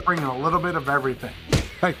 yeah, I'm going to bring in a little bit of everything.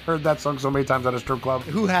 I heard that song so many times at a strip club.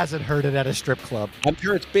 Who hasn't heard it at a strip club? I'm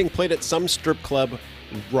sure it's being played at some strip club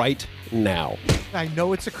right now. I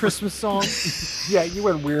know it's a Christmas song. Yeah, you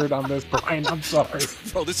went weird on this, Brian. I'm sorry.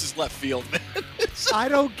 Bro, this is left field, man. I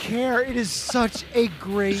don't care. It is such a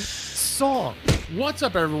great song. What's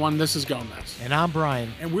up, everyone? This is Gomez. And I'm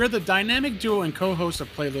Brian. And we're the dynamic duo and co-hosts of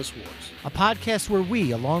Playlist Wars, a podcast where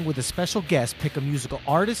we, along with a special guest, pick a musical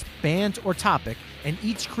artist, band, or topic, and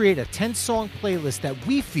each create a 10-song playlist that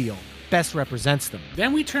we feel best represents them.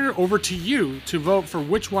 Then we turn it over to you to vote for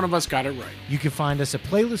which one of us got it right. You can find us at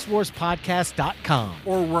playlistwarspodcast.com.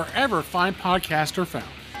 Or wherever fine podcasts are found.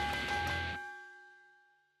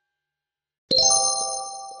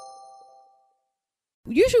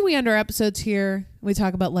 Usually we end our episodes here. We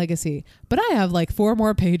talk about legacy, but I have like 4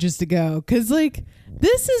 more pages to go because like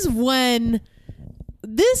this is when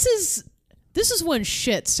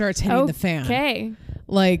shit starts hitting the fan. Okay.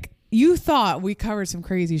 Like you thought we covered some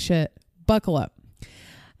crazy shit. Buckle up.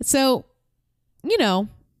 So, you know,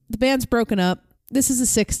 the band's broken up. This is the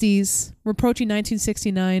 60s. We're approaching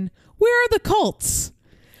 1969. Where are the Cults?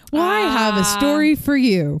 Well, I have a story for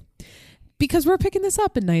you. Because we're picking this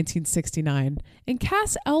up in 1969. And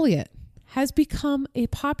Cass Elliot has become a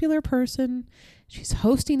popular person. She's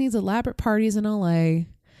hosting these elaborate parties in LA.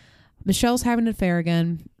 Michelle's having an affair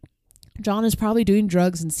again. John is probably doing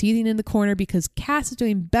drugs and seething in the corner because Cass is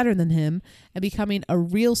doing better than him and becoming a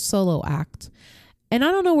real solo act. And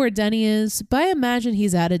I don't know where Denny is, but I imagine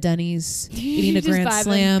he's at a Denny's eating a Grand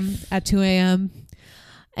Slam at 2 a.m.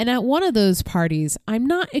 And at one of those parties, I'm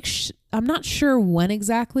not sure when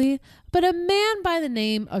exactly, but a man by the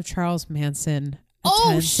name of Charles Manson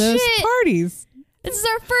attends those parties. This is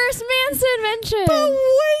our first Manson mention. But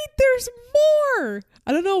wait, there's more.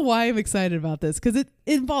 I don't know why I'm excited about this because it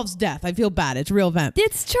involves death. I feel bad. It's a real event.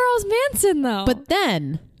 It's Charles Manson, though. But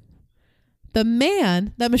then the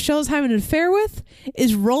man that Michelle's having an affair with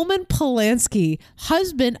is Roman Polanski,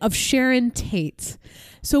 husband of Sharon Tate.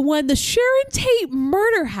 So when the Sharon Tate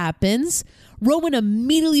murder happens, Roman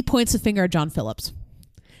immediately points the finger at John Phillips.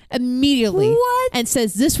 Immediately. What? And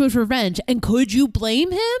says this was revenge. And could you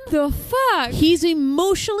blame him? The fuck? He's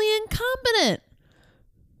emotionally incompetent.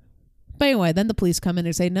 But anyway, then the police come in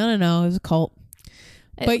and say, no, it was a cult.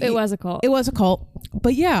 It was a cult. It was a cult.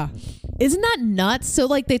 But yeah, isn't that nuts? So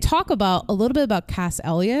like they talk about a little bit about Cass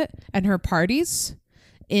Elliot and her parties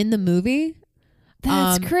in the movie.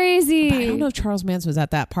 That's crazy. But I don't know if Charles Manson was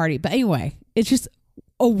at that party. But anyway, it's just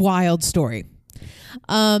a wild story.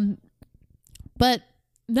 But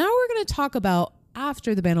now we're going to talk about,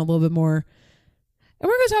 after the band, a little bit more. And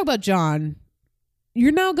we're going to talk about John.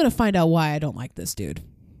 You're now going to find out why I don't like this dude.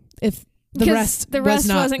 If the rest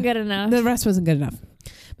wasn't good enough. The rest wasn't good enough.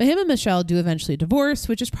 But him and Michelle do eventually divorce,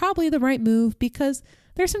 which is probably the right move because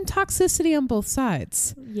there's some toxicity on both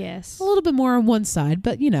sides. Yes. A little bit more on one side,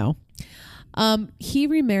 but you know. He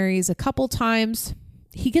remarries a couple times.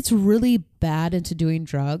 He gets really bad into doing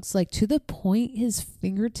drugs, like to the point his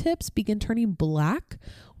fingertips begin turning black,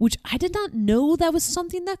 which I did not know that was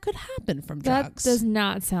something that could happen from drugs. That does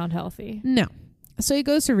not sound healthy. No. So he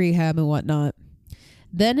goes to rehab and whatnot.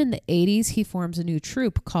 Then in the 80s, he forms a new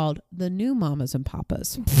troupe called the New Mamas and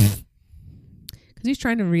Papas. Because he's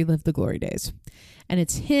trying to relive the glory days. And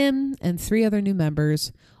it's him and 3 other new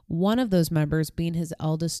members, one of those members being his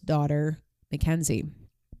eldest daughter, Mackenzie.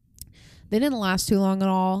 They didn't last too long at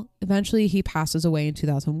all. Eventually, he passes away in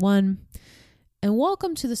 2001. And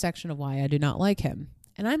welcome to the section of why I do not like him.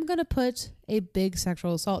 And I'm going to put a big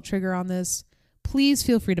sexual assault trigger on this. Please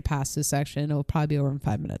feel free to pass this section. It will probably be over in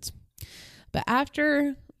 5 minutes. But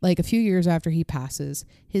after, like a few years after he passes,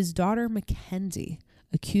 his daughter Mackenzie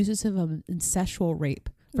accuses him of incestual rape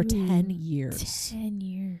for 10 years. 10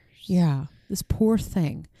 years. Yeah, this poor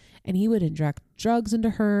thing. And he would inject drugs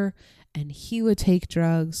into her, and he would take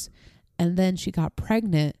drugs. And then she got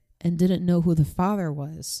pregnant and didn't know who the father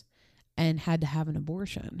was and had to have an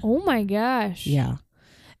abortion. Oh my gosh. Yeah.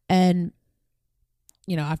 And,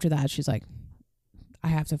 you know, after that, she's like, I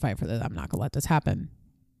have to fight for this. I'm not going to let this happen.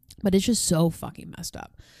 But it's just so fucking messed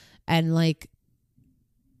up. And like,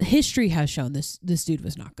 history has shown this dude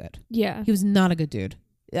was not good. Yeah. He was not a good dude.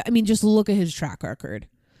 I mean, just look at his track record.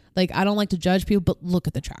 Like, I don't like to judge people, but look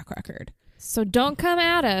at the track record. So don't come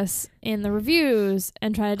at us in the reviews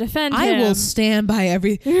and try to defend him. I will stand by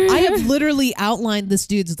I have literally outlined this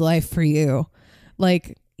dude's life for you.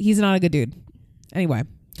 Like, he's not a good dude. Anyway,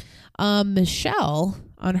 Michelle,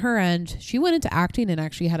 on her end, she went into acting and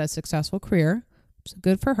actually had a successful career. So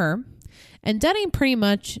good for her. And Denny pretty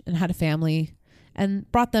much had a family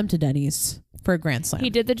and brought them to Denny's for a Grand Slam. He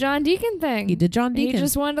did the John Deacon thing. He did John Deacon. He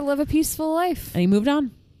just wanted to live a peaceful life. And he moved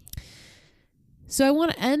on. So I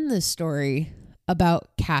want to end this story about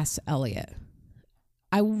Cass Elliot.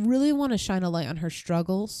 I really want to shine a light on her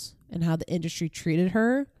struggles and how the industry treated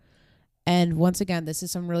her. And once again, this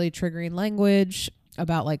is some really triggering language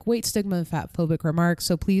about like weight stigma and fat phobic remarks.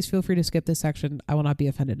 So please feel free to skip this section. I will not be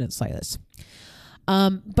offended in the slightest.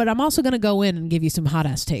 But I'm also going to go in and give you some hot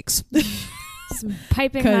ass takes. Some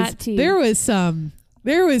piping hot tea. There was some,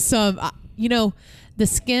 you know, the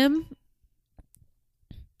Skim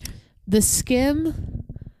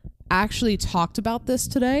actually talked about this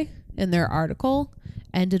today in their article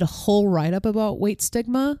and did a whole write-up about weight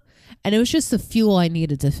stigma. And it was just the fuel I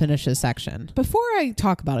needed to finish this section. Before I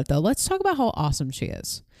talk about it, though, let's talk about how awesome she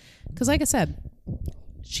is. Because like I said,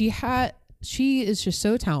 she is just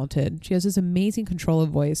so talented. She has this amazing control of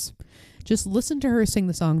voice. Just listen to her sing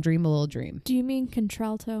the song Dream a Little Dream. Do you mean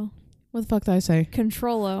contralto? What the fuck did I say?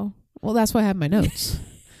 Controllo. Well, that's why I have my notes.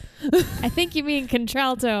 I think you mean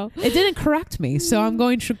contralto. It didn't correct me, so I'm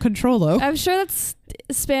going to controllo. I'm sure that's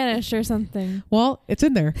Spanish or something. Well, it's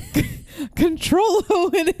in there.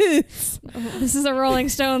 Controllo it is. Oh, this is a Rolling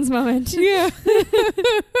Stones moment. Yeah.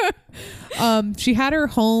 She had her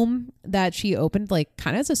home that she opened like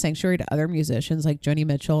kind of as a sanctuary to other musicians like Joni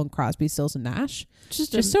Mitchell and Crosby, Stills and Nash.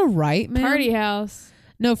 Just so right, man. Party house.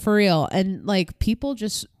 No, for real. And like people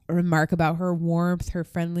just remark about her warmth, her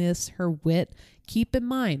friendliness, her wit. Keep in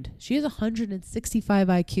mind, she has 165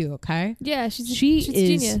 IQ, okay? Yeah, she's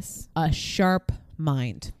genius. A sharp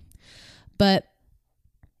mind. But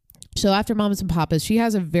so after Mamas and Papas, she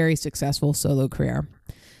has a very successful solo career.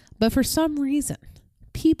 But for some reason,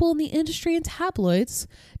 people in the industry and tabloids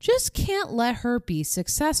just can't let her be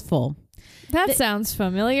successful. That sounds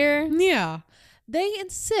familiar. Yeah. They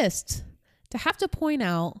insist to have to point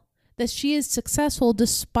out that she is successful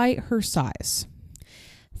despite her size.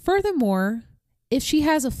 Furthermore, if she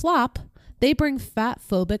has a flop, they bring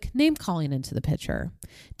fat-phobic name-calling into the picture.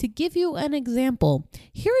 To give you an example,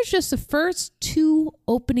 here is just the first 2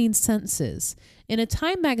 opening sentences in a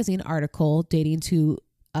Time magazine article dating to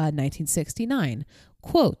 1969.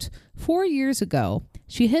 Quote, 4 years ago,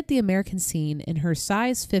 she hit the American scene in her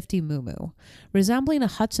size 50 muumuu, resembling a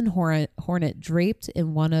Hudson hornet draped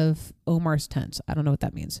in one of Omar's tents. I don't know what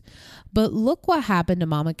that means. But look what happened to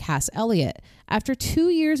Mama Cass Elliot. After 2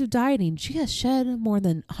 years of dieting, she has shed more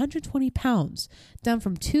than 120 pounds, down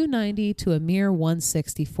from 290 to a mere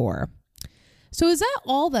 164. So is that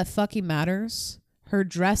all that fucking matters? Her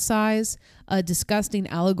dress size, a disgusting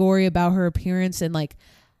allegory about her appearance, and like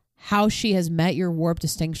how she has met your warped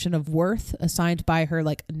distinction of worth assigned by her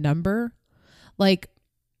like number. Like,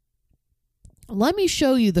 let me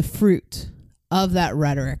show you the fruit of that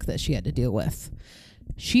rhetoric that she had to deal with.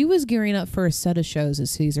 She was gearing up for a set of shows at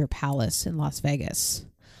Caesar Palace in Las Vegas.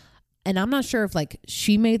 And I'm not sure if like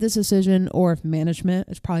she made this decision or if management,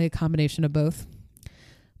 it's probably a combination of both.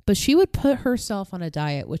 But she would put herself on a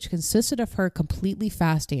diet which consisted of her completely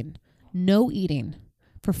fasting, no eating,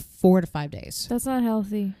 for 4 to 5 days. That's not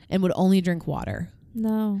healthy. And would only drink water.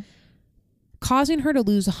 No. Causing her to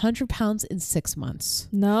lose 100 pounds in 6 months.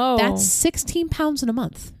 No. That's 16 pounds in a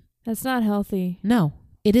month. That's not healthy. No,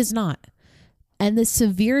 it is not. And the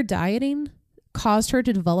severe dieting caused her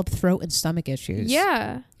to develop throat and stomach issues.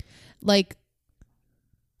 Yeah. Like,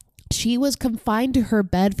 she was confined to her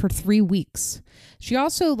bed for 3 weeks. She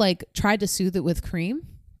also like tried to soothe it with cream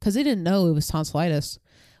because they didn't know it was tonsillitis,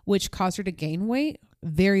 which caused her to gain weight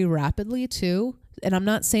very rapidly too. And I'm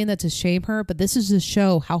not saying that to shame her, but this is to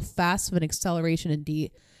show how fast of an acceleration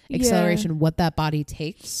what that body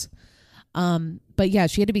takes. But yeah,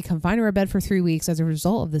 she had to be confined to her bed for 3 weeks as a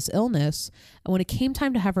result of this illness. And when it came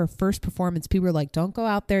time to have her first performance, people were like, don't go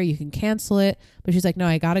out there, you can cancel it. But she's like, no,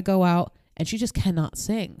 I gotta go out. And she just cannot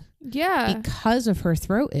sing. Yeah. Because of her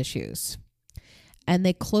throat issues. And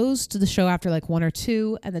they closed the show after like 1 or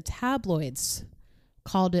 2, and the tabloids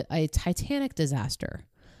called it a Titanic disaster,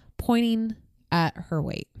 pointing at her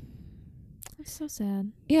weight. That's so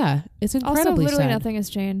sad. Yeah, it's incredibly also, literally sad. nothing has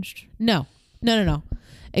changed. No.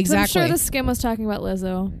 Exactly. I'm sure the skim was talking about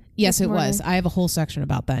Lizzo. Yes, it was. I have a whole section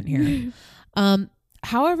about that in here.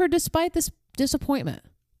 However, despite this disappointment,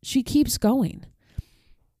 she keeps going.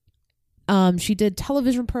 She did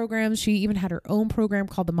television programs. She even had her own program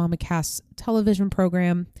called the Mama Cass television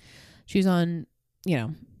program. She's on,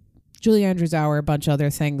 Julie Andrews Hour, a bunch of other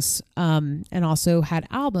things, and also had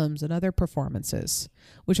albums and other performances,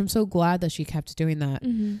 which I'm so glad that she kept doing that.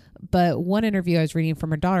 Mm-hmm. But one interview I was reading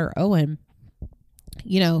from her daughter, Owen,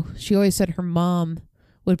 she always said her mom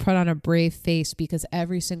would put on a brave face because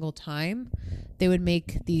every single time they would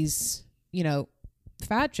make these,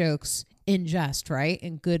 fat jokes in jest, right?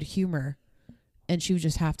 In good humor. And she would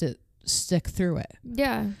just have to stick through it.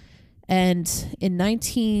 Yeah. And in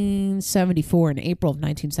April of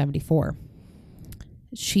 1974,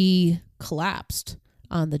 she collapsed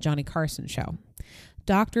on the Johnny Carson show.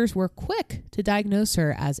 Doctors were quick to diagnose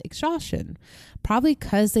her as exhaustion, probably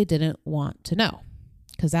because they didn't want to know,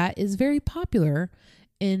 because that is very popular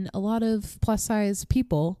in a lot of plus size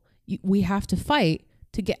people. We have to fight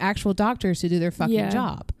to get actual doctors to do their fucking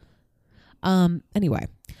job. Anyway,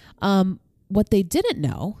 what they didn't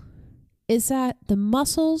know is that the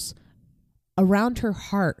muscles around her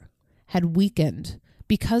heart had weakened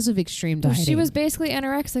because of extreme dieting. She was basically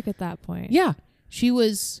anorexic at that point. Yeah. She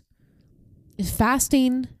was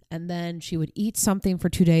fasting, and then she would eat something for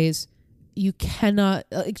 2 days. You cannot,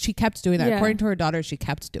 she kept doing that. Yeah. According to her daughter, she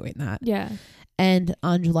kept doing that. Yeah. And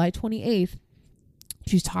on July 28th,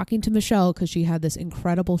 she's talking to Michelle because she had this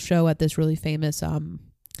incredible show at this really famous,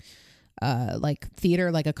 like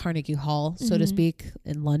theater, like a Carnegie Hall, so to speak,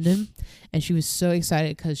 in London. And she was so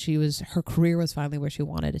excited because her career was finally where she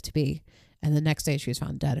wanted it to be. And the next day she was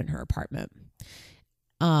found dead in her apartment.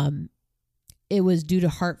 It was due to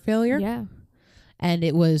heart failure. Yeah. And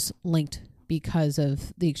it was linked because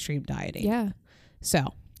of the extreme dieting. Yeah.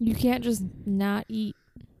 So you can't just not eat.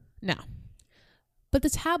 No. But the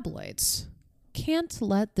tabloids can't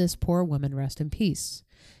let this poor woman rest in peace,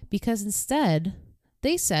 because instead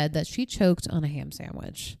they said that she choked on a ham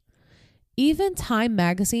sandwich. Even Time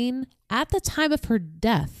magazine, at the time of her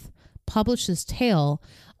death, published this tale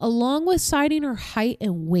along with citing her height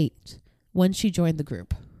and weight when she joined the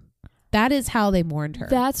group. That is how they mourned her.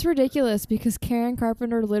 That's ridiculous, because Karen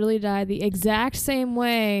Carpenter literally died the exact same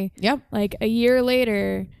way. Yep. Like a year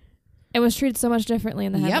later, and was treated so much differently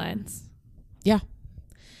in the headlines. Yeah.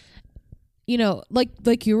 You know,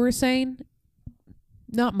 like you were saying,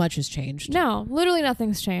 not much has changed. No, literally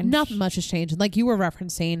nothing's changed. Not much has changed. Like you were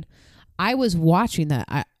referencing, I was watching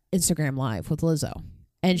that Instagram Live with Lizzo,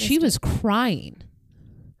 and she was crying.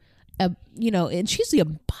 You know, and she's the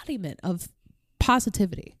embodiment of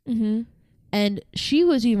positivity. Mm-hmm. And she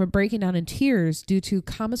was even breaking down in tears due to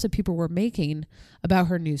comments that people were making about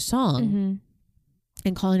her new song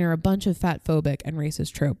and calling her a bunch of fat phobic and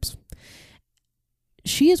racist tropes.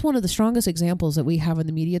 She is one of the strongest examples that we have in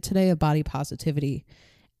the media today of body positivity.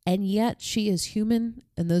 And yet she is human,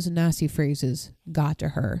 and those nasty phrases got to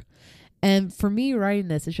her. And for me, writing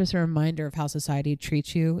this, it's just a reminder of how society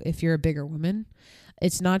treats you if you're a bigger woman.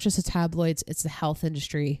 It's not just the tabloids, it's the health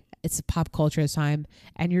industry, it's the pop culture time,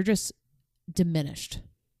 and you're just diminished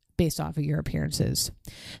based off of your appearances.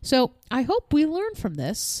 So I hope we learn from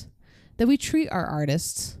this that we treat our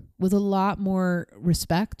artists with a lot more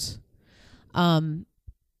respect.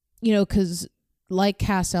 You know, because like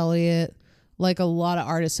Cass Elliot, like a lot of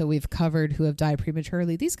artists that we've covered who have died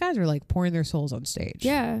prematurely, these guys are like pouring their souls on stage.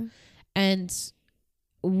 Yeah. And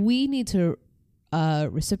we need to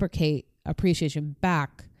reciprocate appreciation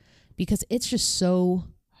back, because it's just so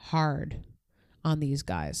hard on these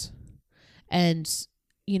guys. And,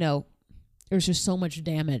 you know, there's just so much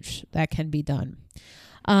damage that can be done.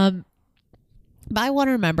 But I want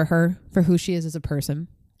to remember her for who she is as a person,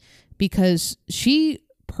 because she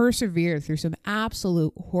persevered through some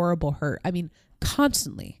absolute horrible hurt. I mean,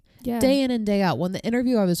 constantly, day in and day out. When the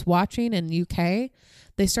interview I was watching in UK,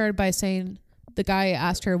 they started by saying, the guy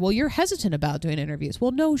asked her, well, you're hesitant about doing interviews.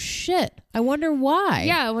 Well, no shit. I wonder why.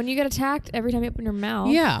 Yeah, when you get attacked every time you open your mouth.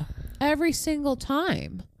 Yeah, every single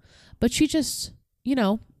time. But she just, you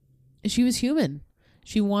know, she was human.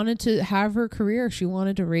 She wanted to have her career. She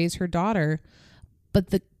wanted to raise her daughter.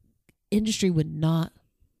 But the industry would not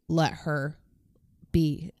let her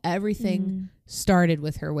be. Everything started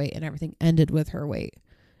with her weight, and everything ended with her weight,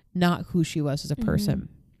 not who she was as a person.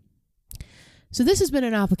 So this has been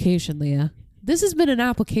an application, Leah. This has been an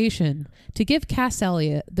application to give Cass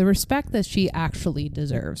Elliot the respect that she actually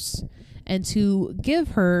deserves, and to give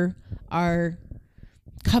her our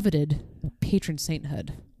coveted patron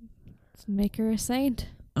sainthood. Let's make her a saint.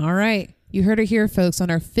 All right. You heard it here, folks,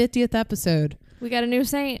 on our 50th episode. We got a new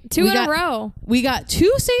saint. Two in a row. We got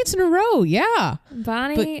 2 saints in a row. Yeah.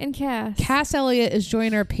 Bonnie and Cass. Cass Elliot is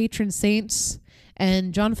joining our patron saints,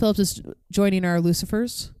 and John Phillips is joining our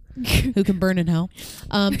Lucifers. Who can burn in hell.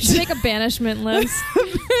 We should make a banishment list.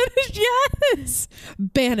 Yes.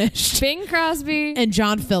 Banished. Bing Crosby. And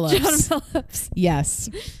John Phillips. John Phillips. Yes.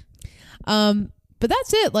 But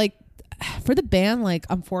that's it. Like, for the band, like,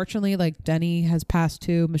 unfortunately, like, Denny has passed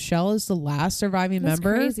too. Michelle is the last surviving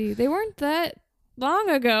member. That's crazy. They weren't that long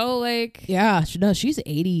ago. Like, yeah, she's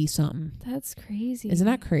 80 something. That's crazy. Isn't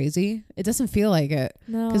that crazy? It doesn't feel like it.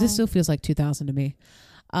 No. Because it still feels like 2000 to me.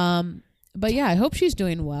 But yeah, I hope she's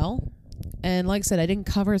doing well. And like I said, I didn't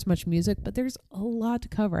cover as much music, but there's a lot to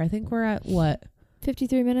cover. I think we're at what?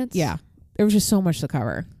 53 minutes? Yeah. There was just so much to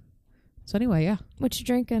cover. So anyway, yeah. What you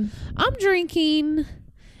drinking? I'm drinking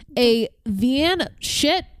a Vienna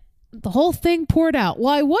shit. The whole thing poured out.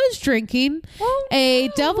 Well, I was drinking a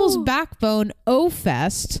Devil's Backbone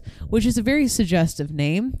O-Fest, which is a very suggestive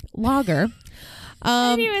name. Lager.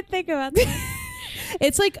 I didn't even think about that.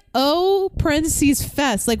 It's like O parentheses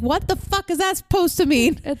fest. Like, what the fuck is that supposed to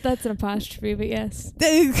mean? That's an apostrophe, but yes.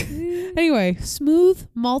 Anyway, smooth,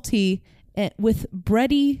 malty, with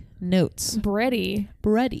bready notes. Bready.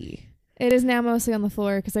 It is now mostly on the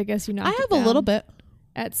floor because I guess you knocked I it have a down little bit.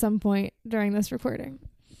 at some point during this recording.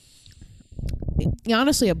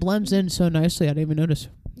 Honestly, it blends in so nicely. I didn't even notice.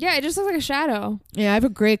 Yeah, it just looks like a shadow. Yeah, I have a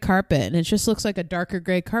gray carpet, and it just looks like a darker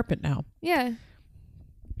gray carpet now. Yeah.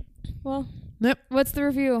 Well, Yep. what's the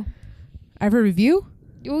review? I have a review?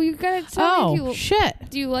 Well, you gotta tell me if you shit.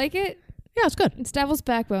 do you like it? Yeah, it's good. It's Devil's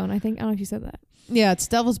Backbone. I don't know if you said that. Yeah, it's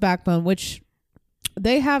Devil's Backbone, which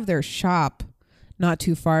they have their shop not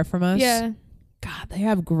too far from us. Yeah. God, they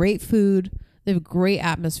have great food. They have a great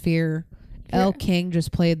atmosphere. Elle King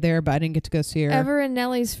just played there, but I didn't get to go see her. Ever in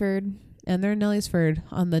Nellysford. And they're in Nellysford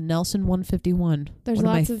on the Nelson 151. There's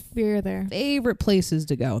One lots of of beer there. favorite places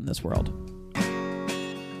to go in this world.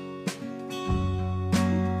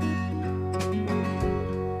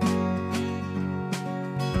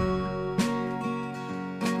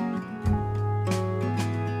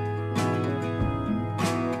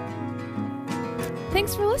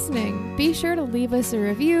 Thanks for listening. Be sure to leave us a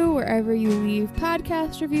review wherever you leave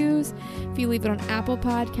podcast reviews. If you leave it on Apple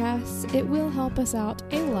Podcasts, it will help us out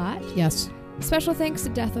a lot. Yes. Special thanks to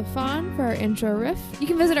Death of Fawn for our intro riff. You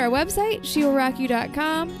can visit our website,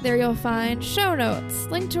 shewillrockyou.com. There you'll find show notes,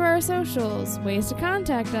 link to our socials, ways to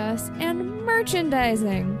contact us, and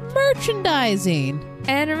merchandising. Merchandising.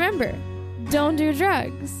 And remember, don't do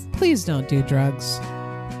drugs. Please don't do drugs.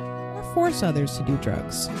 Or force others to do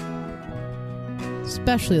drugs.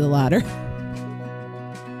 Especially the latter.